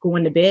stuff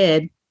going to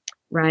bed,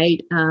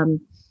 right?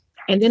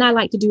 And then I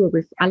like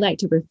to I like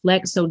to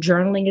reflect. So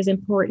journaling is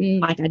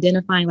important, like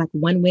identifying like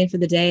one win for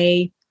the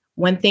day,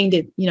 one thing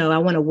that, I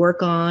want to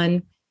work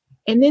on,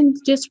 and then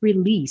just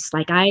release.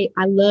 Like I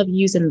love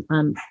using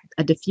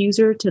a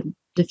diffuser to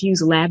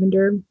diffuse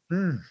lavender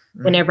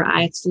whenever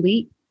I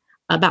sleep,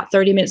 about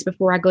 30 minutes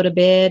before I go to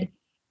bed.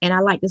 And I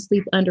like to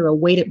sleep under a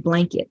weighted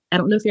blanket. I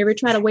don't know if you ever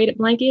tried a weighted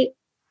blanket.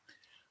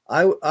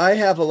 I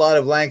have a lot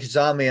of blankets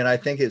on me, and I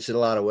think it's a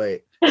lot of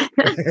weight.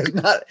 It's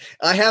not.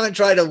 I haven't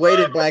tried a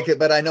weighted blanket,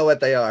 but I know what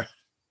they are.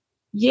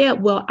 Yeah,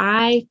 well,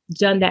 I've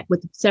done that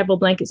with several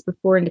blankets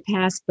before in the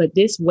past, but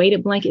this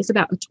weighted blanket is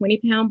about a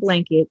 20-pound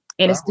blanket,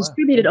 and it's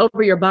distributed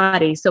over your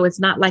body, so it's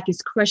not like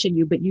it's crushing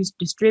you, but you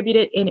distribute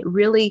it, and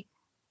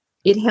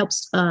it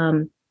helps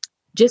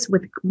just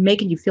with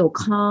making you feel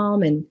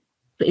calm, and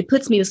it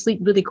puts me to sleep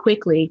really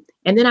quickly.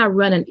 And then I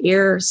run an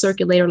air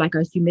circulator, like a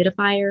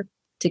humidifier,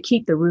 to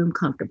keep the room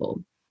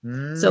comfortable.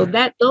 So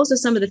those are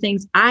some of the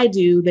things I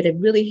do that have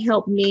really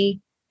helped me.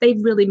 They've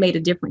really made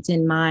a difference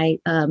in my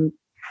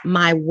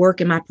my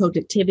work and my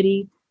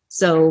productivity.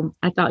 So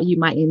I thought you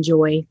might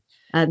enjoy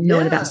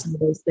knowing about some of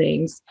those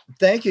things.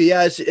 Thank you.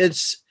 Yeah,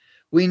 it's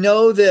we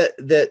know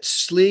that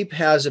sleep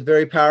has a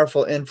very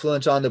powerful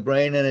influence on the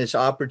brain and its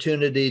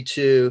opportunity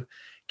to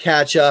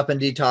catch up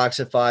and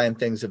detoxify and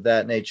things of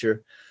that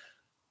nature.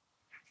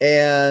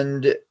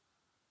 And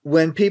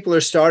when people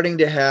are starting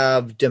to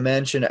have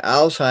dementia,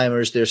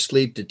 Alzheimer's, their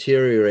sleep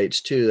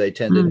deteriorates too. They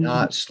tend to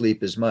not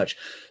sleep as much.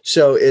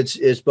 So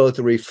it's both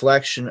a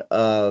reflection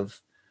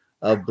of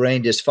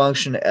brain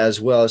dysfunction as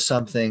well as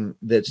something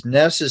that's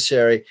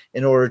necessary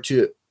in order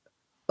to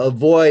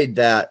avoid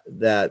that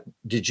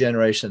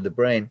degeneration of the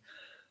brain.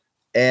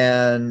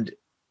 And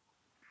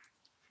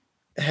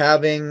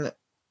having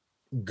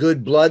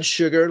good blood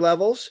sugar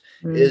levels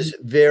is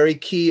very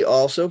key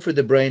also for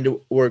the brain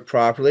to work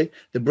properly.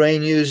 The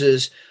brain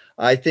uses,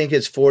 I think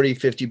it's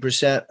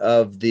 40-50%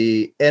 of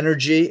the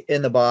energy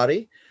in the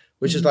body,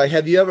 which is like,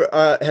 have you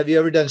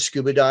ever done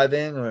scuba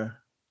diving? Or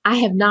I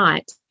have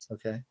not.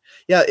 Okay.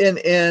 Yeah,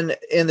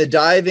 in the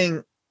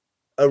diving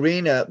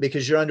arena,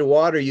 because you're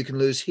underwater, you can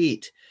lose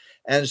heat.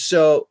 And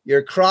so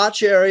your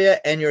crotch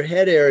area and your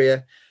head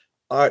area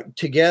are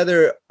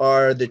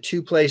the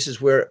two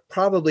places where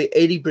probably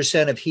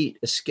 80% of heat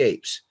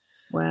escapes.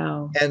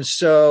 Wow. And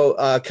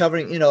so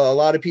covering, a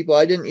lot of people,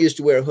 I didn't used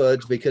to wear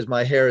hoods because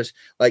my hair is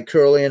like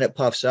curly and it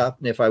puffs up.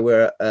 And if I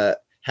wear a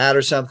hat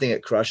or something,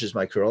 it crushes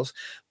my curls.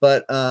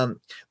 But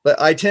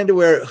I tend to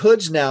wear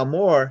hoods now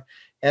more,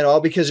 and all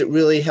because it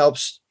really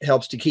helps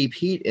to keep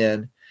heat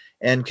in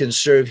and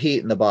conserve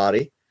heat in the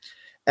body.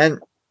 And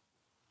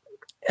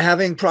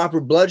having proper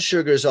blood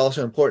sugar is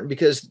also important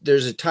because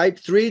there's a type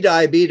 3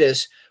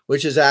 diabetes,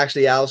 which is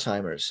actually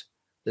Alzheimer's,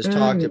 that's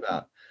talked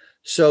about.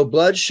 So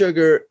blood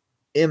sugar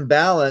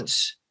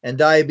imbalance and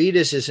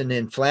diabetes is an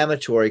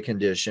inflammatory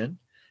condition.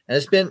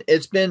 And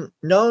it's been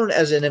known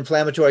as an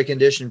inflammatory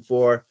condition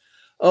for,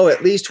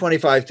 at least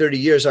 25, 30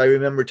 years. I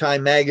remember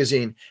Time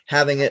magazine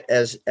having it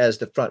as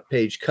the front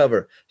page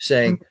cover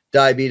saying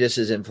diabetes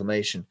is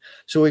inflammation.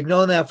 So we've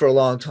known that for a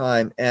long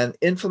time, and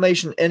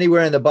inflammation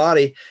anywhere in the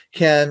body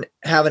can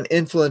have an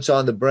influence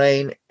on the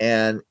brain,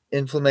 and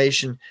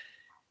inflammation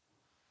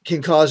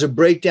can cause a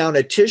breakdown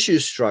of tissue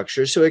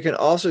structure. So it can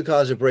also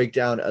cause a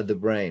breakdown of the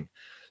brain.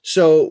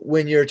 So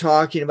when you're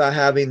talking about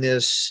having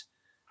this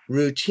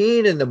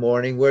routine in the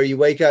morning where you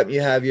wake up and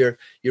you have your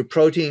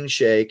protein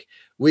shake,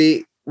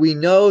 we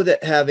know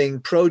that having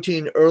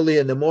protein early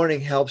in the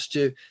morning helps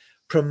to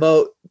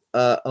promote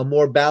a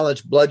more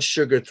balanced blood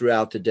sugar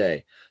throughout the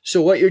day.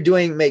 So what you're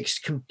doing makes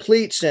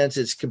complete sense.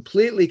 It's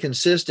completely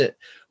consistent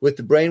with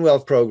the Brain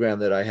Wealth program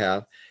that I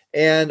have.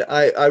 And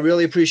I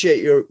really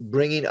appreciate your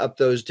bringing up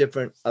those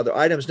different other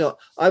items. Now,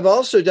 I've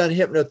also done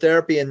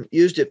hypnotherapy and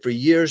used it for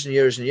years and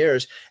years and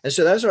years. And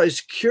so that's why I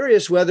was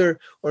curious whether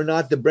or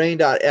not the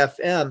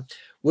Brain.fm,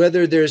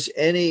 whether there's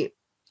any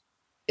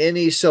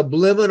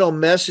subliminal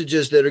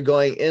messages that are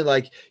going in,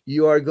 like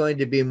you are going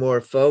to be more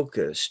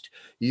focused,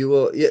 you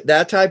will,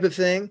 that type of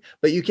thing,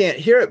 but you can't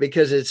hear it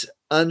because it's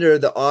under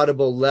the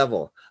audible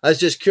level. I was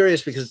just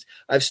curious because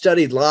I've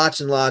studied lots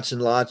and lots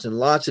and lots and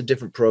lots of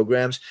different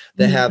programs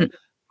that have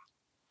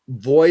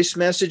voice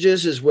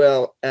messages as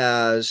well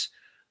as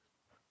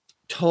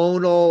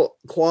tonal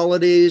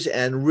qualities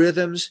and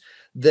rhythms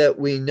that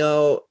we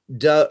know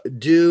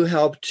do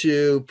help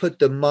to put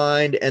the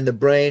mind and the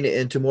brain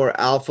into more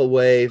alpha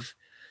wave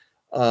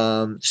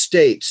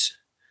states,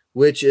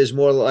 which is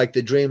more like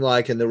the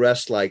dreamlike and the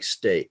rest-like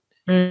state.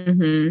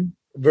 Mm-hmm.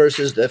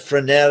 Versus the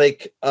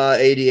frenetic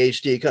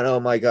ADHD kind of, oh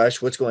my gosh,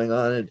 what's going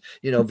on?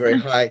 And, very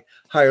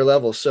higher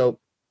levels. So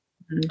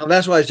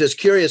that's why I was just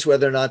curious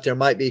whether or not there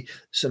might be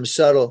some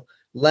subtle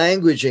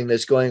languaging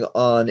that's going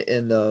on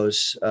in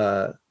those,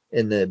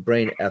 in the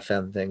brain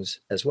FM things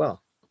as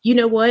well. You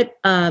know what?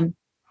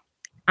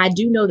 I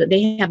do know that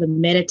they have a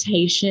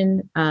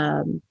meditation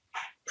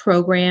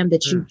program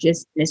that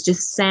it's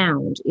just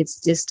sound.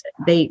 It's just,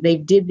 they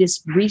did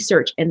this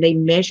research and they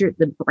measured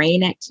the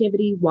brain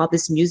activity while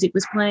this music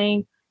was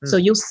playing. So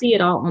you'll see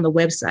it all on the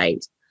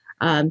website.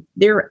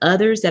 There are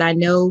others that I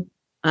know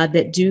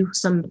that do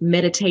some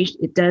meditation.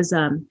 It does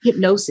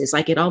hypnosis,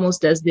 like it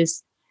almost does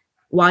this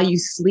while you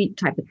sleep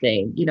type of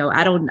thing.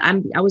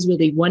 I was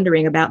really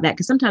wondering about that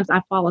because sometimes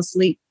I fall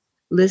asleep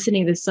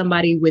listening to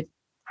somebody with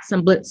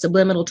some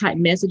subliminal type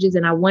messages.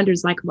 And I wonder,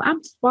 it's like,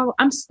 well,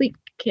 I'm asleep.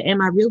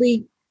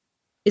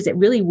 Is it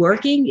really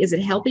working? Is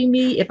it helping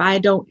me if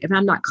I'm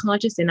not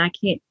conscious and I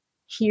can't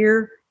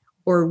hear,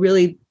 or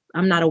really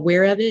I'm not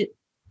aware of it?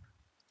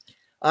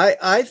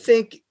 I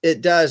think it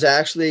does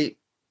actually.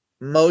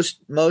 Most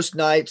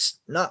nights,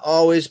 not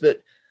always,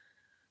 but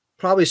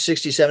probably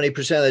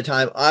 60-70% of the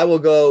time, I will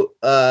go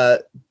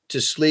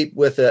to sleep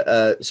with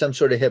some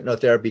sort of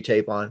hypnotherapy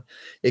tape on.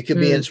 It could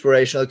be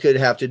inspirational. It could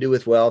have to do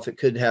with wealth. It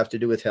could have to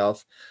do with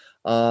health.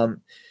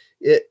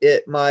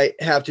 It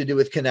might have to do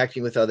with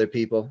connecting with other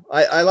people.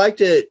 I like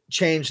to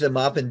change them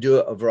up and do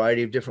a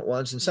variety of different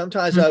ones. And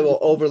sometimes I will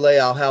overlay.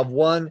 I'll have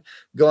one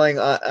going.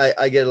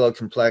 I get a little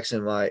complex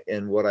in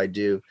what I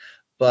do,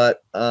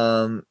 but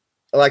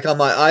like on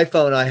my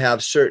iPhone, I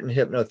have certain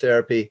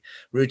hypnotherapy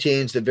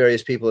routines that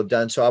various people have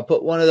done. So I'll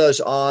put one of those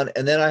on,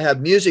 and then I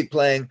have music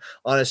playing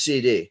on a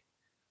CD.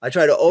 I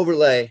try to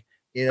overlay,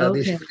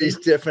 these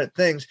different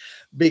things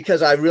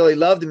because I really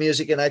love the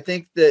music. And I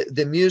think that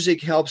the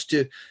music helps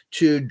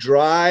to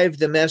drive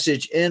the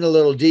message in a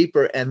little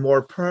deeper and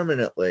more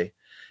permanently.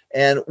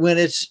 And when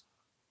it's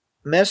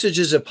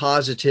messages of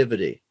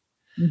positivity,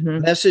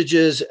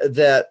 messages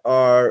that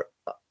are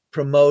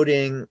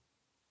promoting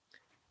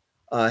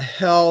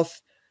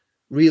health,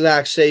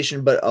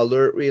 relaxation, but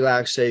alert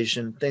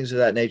relaxation, things of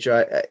that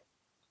nature,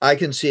 I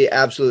can see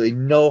absolutely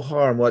no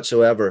harm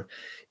whatsoever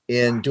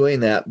in doing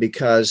that,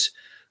 because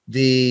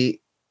the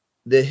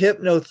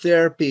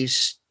hypnotherapy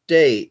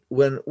state,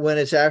 when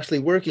it's actually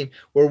working,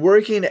 we're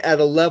working at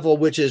a level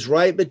which is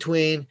right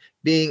between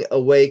being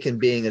awake and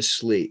being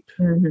asleep.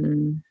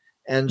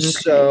 And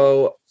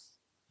so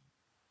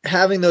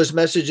having those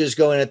messages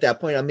going at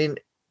that point, I mean,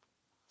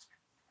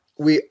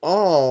 we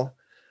all,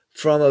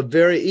 from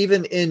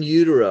even in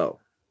utero,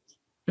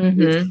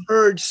 we've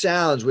heard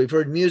sounds, we've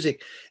heard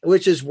music,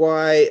 which is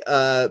why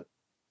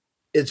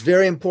it's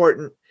very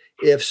important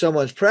if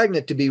someone's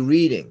pregnant to be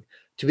reading,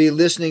 to be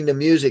listening to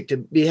music, to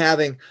be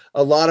having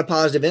a lot of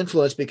positive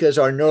influence, because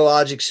our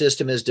neurologic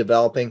system is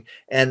developing.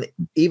 And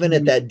even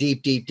at that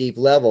deep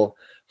level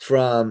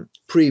from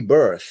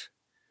pre-birth,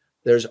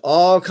 there's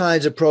all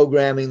kinds of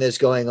programming that's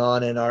going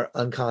on in our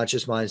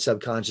unconscious mind,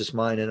 subconscious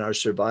mind, and our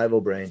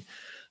survival brain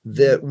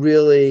that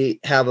really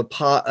have a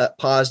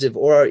positive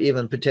or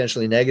even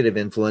potentially negative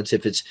influence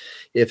if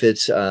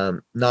it's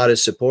not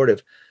as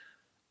supportive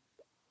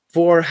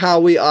for how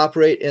we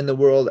operate in the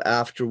world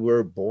after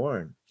we're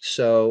born.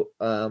 So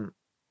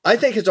I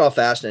think it's all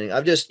fascinating.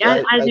 I do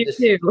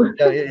too.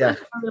 Yeah.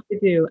 I really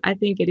do. I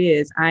think it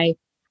is. I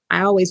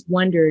always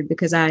wondered,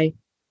 because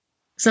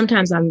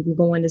sometimes I'm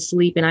going to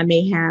sleep and I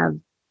may have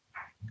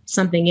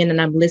something in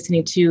and I'm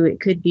listening to. It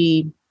could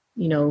be,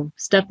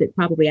 stuff that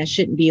probably I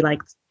shouldn't be,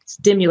 like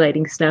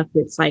stimulating stuff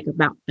that's like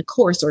about a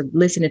course, or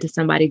listening to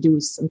somebody do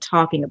some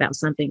talking about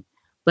something.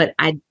 But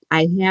I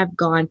have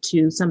gone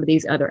to some of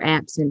these other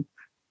apps and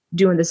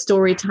doing the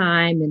story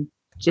time, and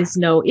just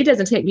know it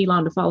doesn't take me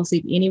long to fall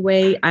asleep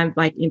anyway. I'm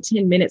like, in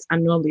 10 minutes,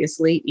 I'm normally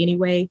asleep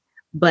anyway.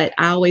 But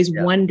I always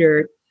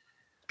wondered,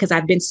 because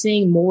I've been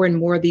seeing more and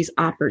more of these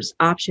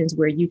options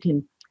where you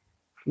can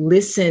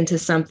listen to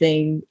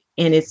something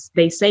and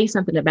they say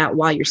something about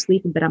while you're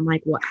sleeping, but I'm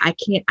like, well, I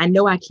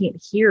know I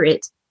can't hear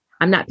it.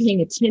 I'm not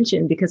paying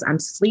attention because I'm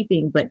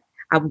sleeping, but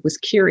I was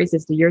curious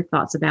as to your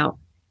thoughts about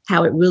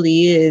how it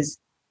really is,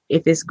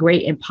 if it's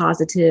great and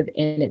positive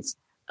and it's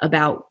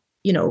about,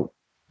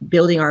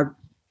 building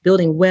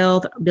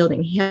wealth,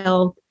 building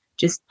health,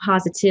 just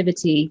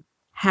positivity,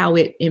 how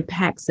it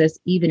impacts us,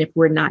 even if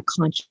we're not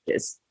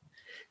conscious.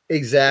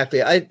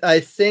 Exactly. I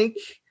think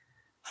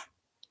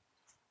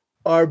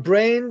our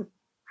brain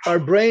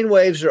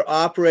waves are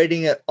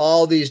operating at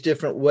all these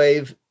different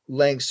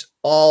wavelengths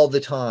all the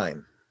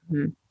time.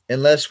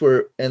 Unless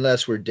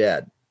we're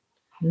dead.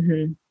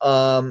 And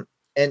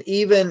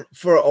even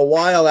for a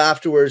while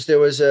afterwards, there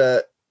was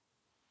a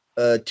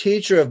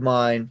teacher of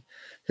mine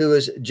who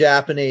was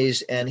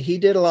Japanese, and he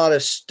did a lot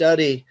of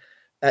study.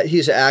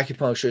 He's an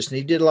acupuncturist, and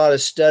he did a lot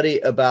of study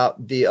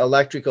about the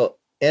electrical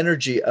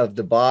energy of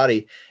the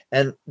body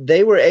and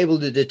they were able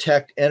to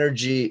detect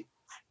energy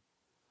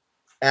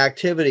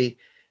activity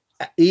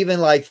even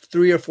like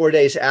 3 or 4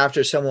 days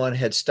after someone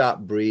had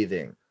stopped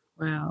breathing.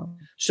 Wow.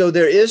 So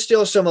there is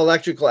still some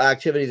electrical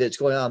activity that's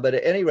going on, but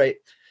at any rate,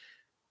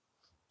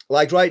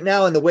 like right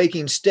now in the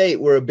waking state,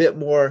 we're a bit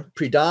more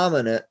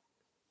predominantly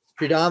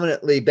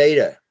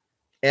beta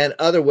and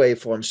other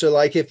waveforms. So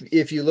like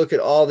if you look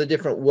at all the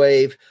different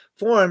wave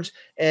forms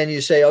and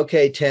you say,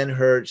 okay, 10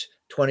 hertz,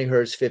 20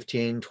 hertz,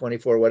 15,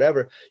 24,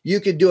 whatever, you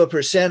could do a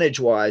percentage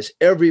wise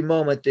every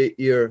moment that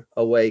you're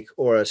awake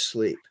or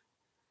asleep.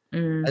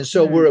 Mm-hmm. And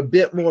so we're a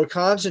bit more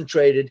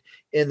concentrated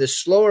in the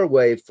slower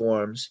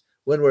waveforms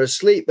when we're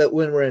asleep, but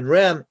when we're in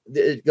REM,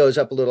 it goes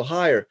up a little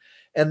higher.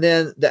 And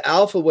then the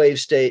alpha wave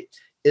state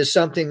is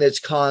something that's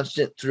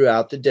constant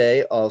throughout the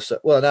day also.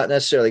 Well, not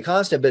necessarily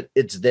constant, but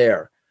it's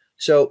there.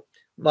 So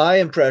my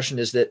impression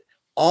is that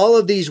all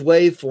of these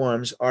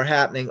waveforms are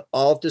happening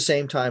all at the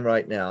same time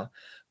right now.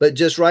 But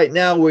just right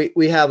now,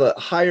 we have a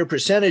higher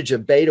percentage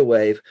of beta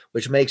wave,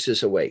 which makes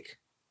us awake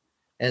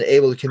and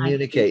able to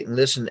communicate and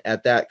listen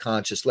at that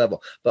conscious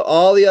level. But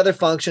all the other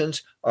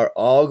functions are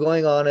all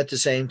going on at the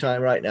same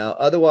time right now.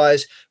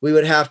 Otherwise, we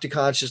would have to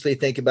consciously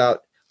think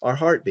about our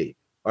heartbeat,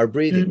 our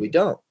breathing. We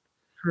don't.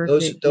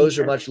 Those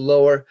are much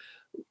lower.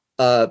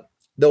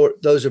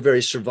 Those are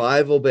very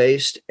survival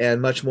based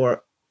and much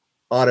more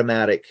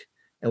automatic,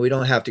 and we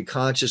don't have to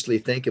consciously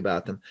think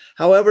about them.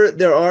 However,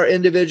 there are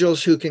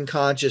individuals who can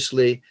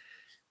consciously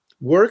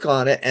work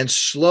on it and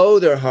slow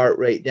their heart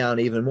rate down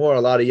even more.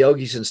 A lot of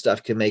yogis and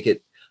stuff can make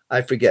it.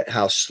 I forget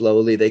how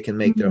slowly they can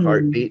make their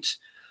heartbeats.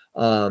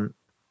 But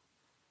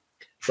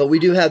we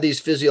do have these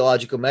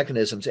physiological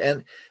mechanisms.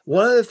 And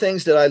one of the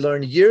things that I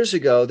learned years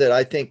ago that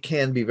I think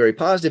can be very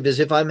positive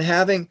is if I'm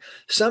having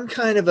some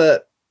kind of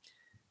a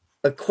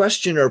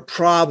question or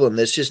problem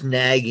that's just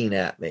nagging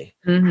at me,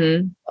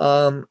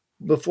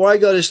 before I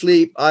go to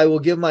sleep, I will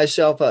give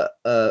myself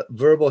a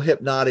verbal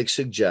hypnotic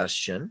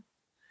suggestion.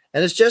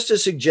 And it's just a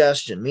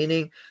suggestion,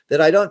 meaning that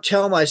I don't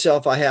tell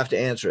myself I have to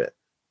answer it.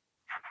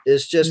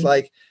 It's just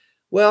like,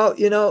 well,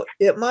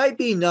 it might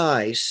be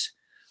nice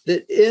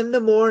that in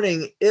the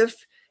morning,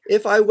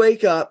 if I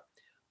wake up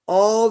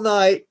all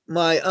night,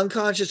 my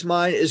unconscious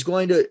mind is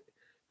going to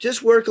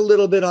just work a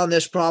little bit on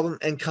this problem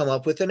and come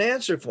up with an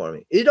answer for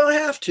me. You don't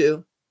have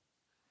to.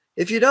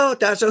 If you don't,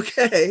 that's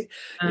okay.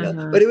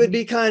 But it would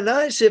be kind of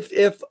nice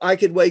if I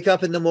could wake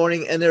up in the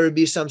morning and there would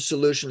be some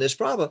solution to this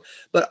problem.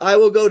 But I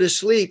will go to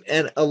sleep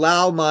and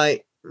allow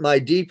my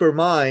deeper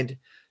mind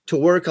to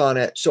work on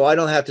it so I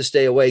don't have to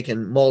stay awake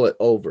and mull it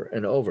over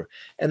and over.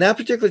 And that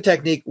particular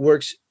technique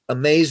works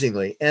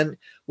amazingly. And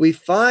we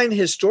find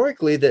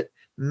historically that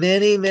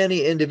many,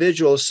 many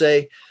individuals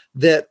say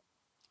that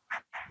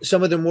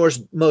some of the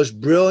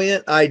most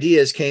brilliant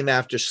ideas came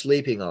after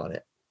sleeping on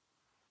it.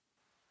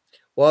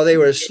 While they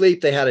were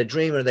asleep, they had a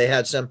dream or they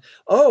had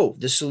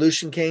the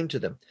solution came to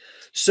them.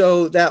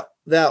 So that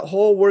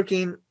whole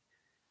working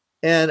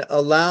and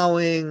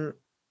allowing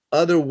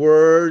other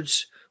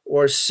words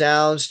or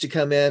sounds to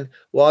come in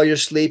while you're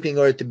sleeping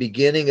or at the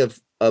beginning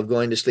of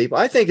going to sleep,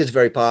 I think it's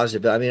very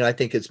positive. I mean, I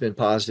think it's been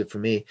positive for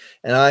me,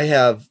 and I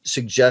have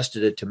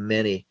suggested it to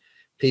many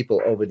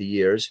people over the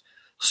years.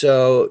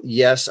 So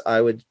yes,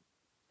 I would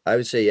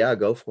say, yeah,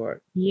 go for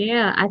it.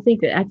 Yeah, I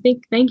think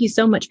thank you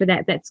so much for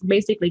that. That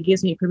basically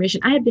gives me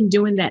permission. I had been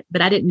doing that,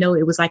 but I didn't know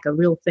it was like a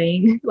real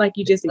thing, like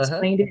you just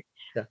explained it.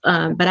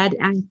 Yeah. But I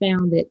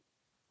found that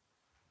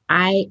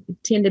I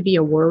tend to be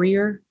a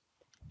worrier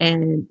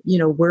and,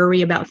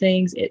 worry about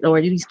things, or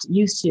at least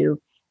used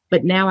to.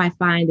 But now I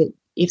find that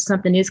if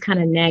something is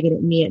kind of nagging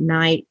at me at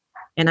night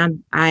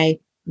and I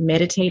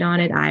meditate on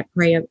it, I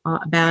pray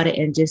about it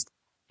and just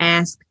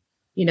ask,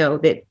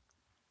 that,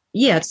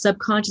 yeah,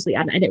 subconsciously,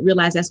 I didn't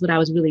realize that's what I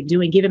was really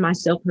doing, giving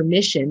myself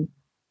permission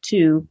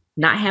to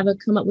not have a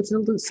come up with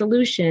a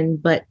solution,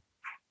 but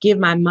give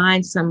my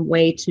mind some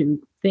way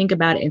to think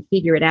about it and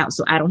figure it out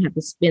so I don't have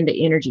to spend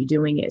the energy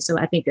doing it. So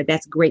I think that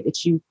that's great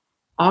that you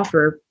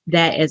offer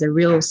that as a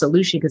real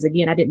solution, because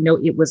again, I didn't know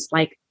it was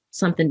like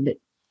something that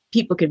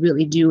people could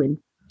really do.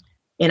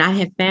 And I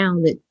have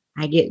found that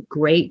I get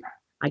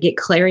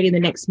clarity the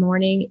next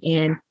morning.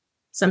 And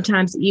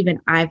sometimes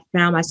even I've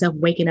found myself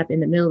waking up in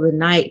the middle of the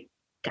night.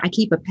 I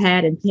keep a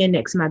pad and pen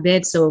next to my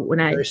bed. So when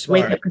I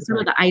wake up, because some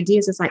of the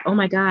ideas, it's like, oh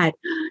my God,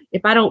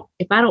 if I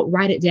don't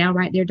write it down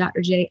right there,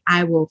 Dr. J,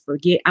 I will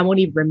forget. I won't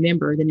even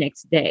remember the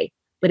next day.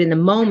 But in the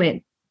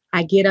moment,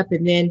 I get up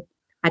and then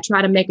I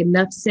try to make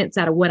enough sense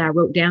out of what I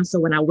wrote down. So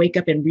when I wake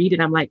up and read it,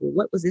 I'm like, well,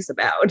 what was this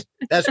about?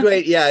 That's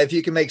great. Yeah. If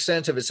you can make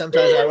sense of it.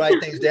 Sometimes I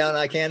write things down and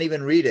I can't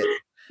even read it.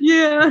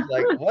 Yeah.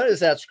 Like, what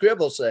does that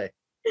scribble say?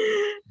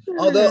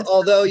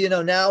 Although,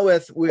 now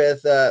with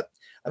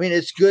I mean,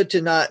 it's good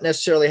to not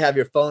necessarily have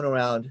your phone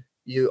around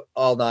you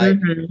all night,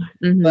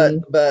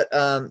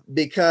 but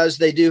because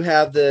they do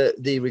have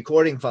the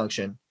recording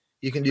function,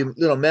 you can do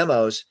little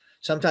memos.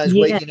 Sometimes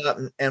waking up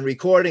and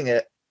recording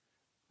it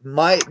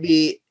might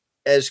be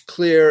as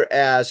clear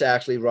as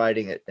actually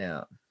writing it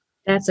down.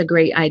 That's a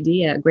great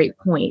idea. A great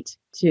point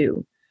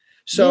too.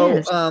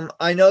 So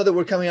I know that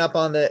we're coming up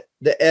on the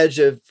the edge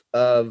of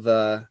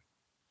an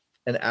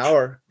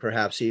hour,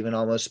 perhaps even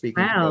almost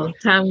speaking. Wow.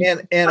 Time.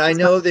 And I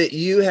know that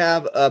you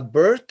have a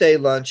birthday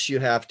lunch you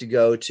have to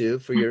go to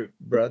for your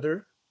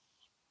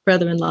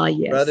brother-in-law.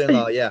 Yes.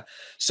 Brother-in-law. Yeah.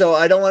 So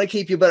I don't want to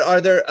keep you, but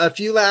are there a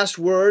few last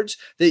words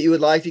that you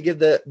would like to give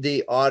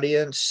the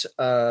audience?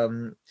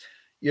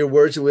 Your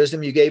words of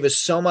wisdom. You gave us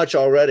so much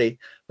already,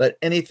 but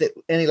any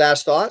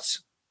last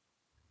thoughts?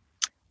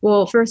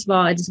 Well, first of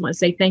all, I just want to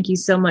say thank you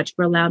so much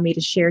for allowing me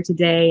to share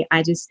today.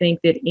 I just think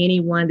that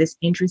anyone that's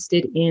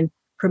interested in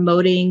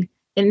promoting,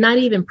 and not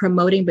even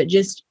promoting, but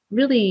just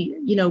really,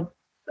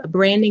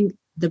 branding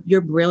your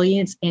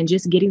brilliance and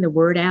just getting the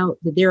word out,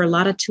 that there are a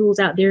lot of tools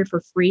out there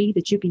for free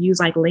that you can use,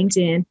 like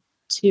LinkedIn,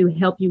 to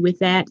help you with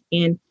that,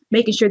 and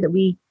making sure that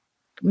we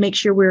make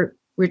sure we're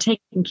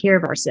taking care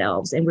of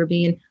ourselves and we're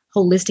being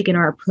holistic in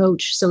our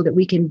approach so that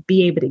we can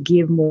be able to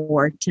give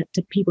more to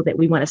people that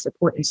we want to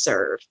support and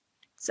serve.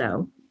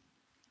 So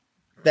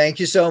thank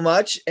you so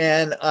much.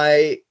 And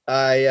I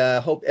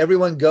hope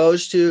everyone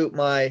goes to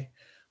my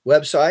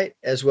website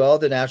as well,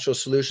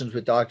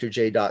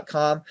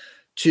 thenaturalsolutionswithdrj.com,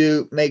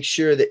 to make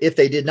sure that if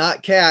they did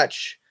not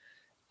catch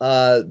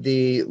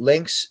the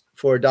links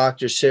for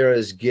Dr.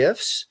 Sarah's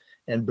gifts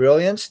and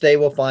brilliance, they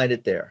will find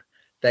it there.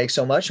 Thanks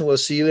so much, and we'll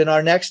see you in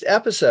our next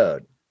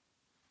episode.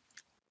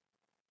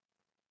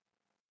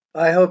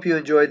 I hope you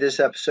enjoyed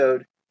this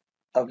episode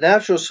of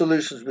Natural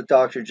Solutions with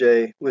Dr.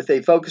 J with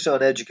a focus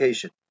on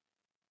education.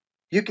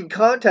 You can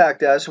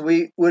contact us.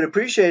 We would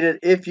appreciate it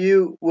if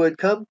you would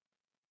come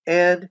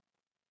and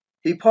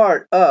be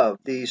part of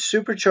the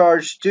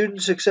Supercharged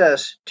Student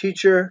Success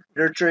Teacher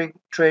Nurturing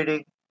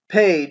Training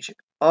page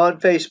on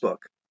Facebook.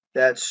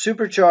 That's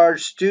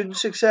Supercharged Student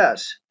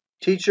Success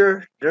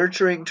Teacher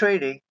Nurturing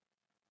Training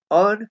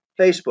on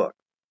Facebook.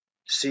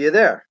 See you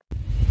there.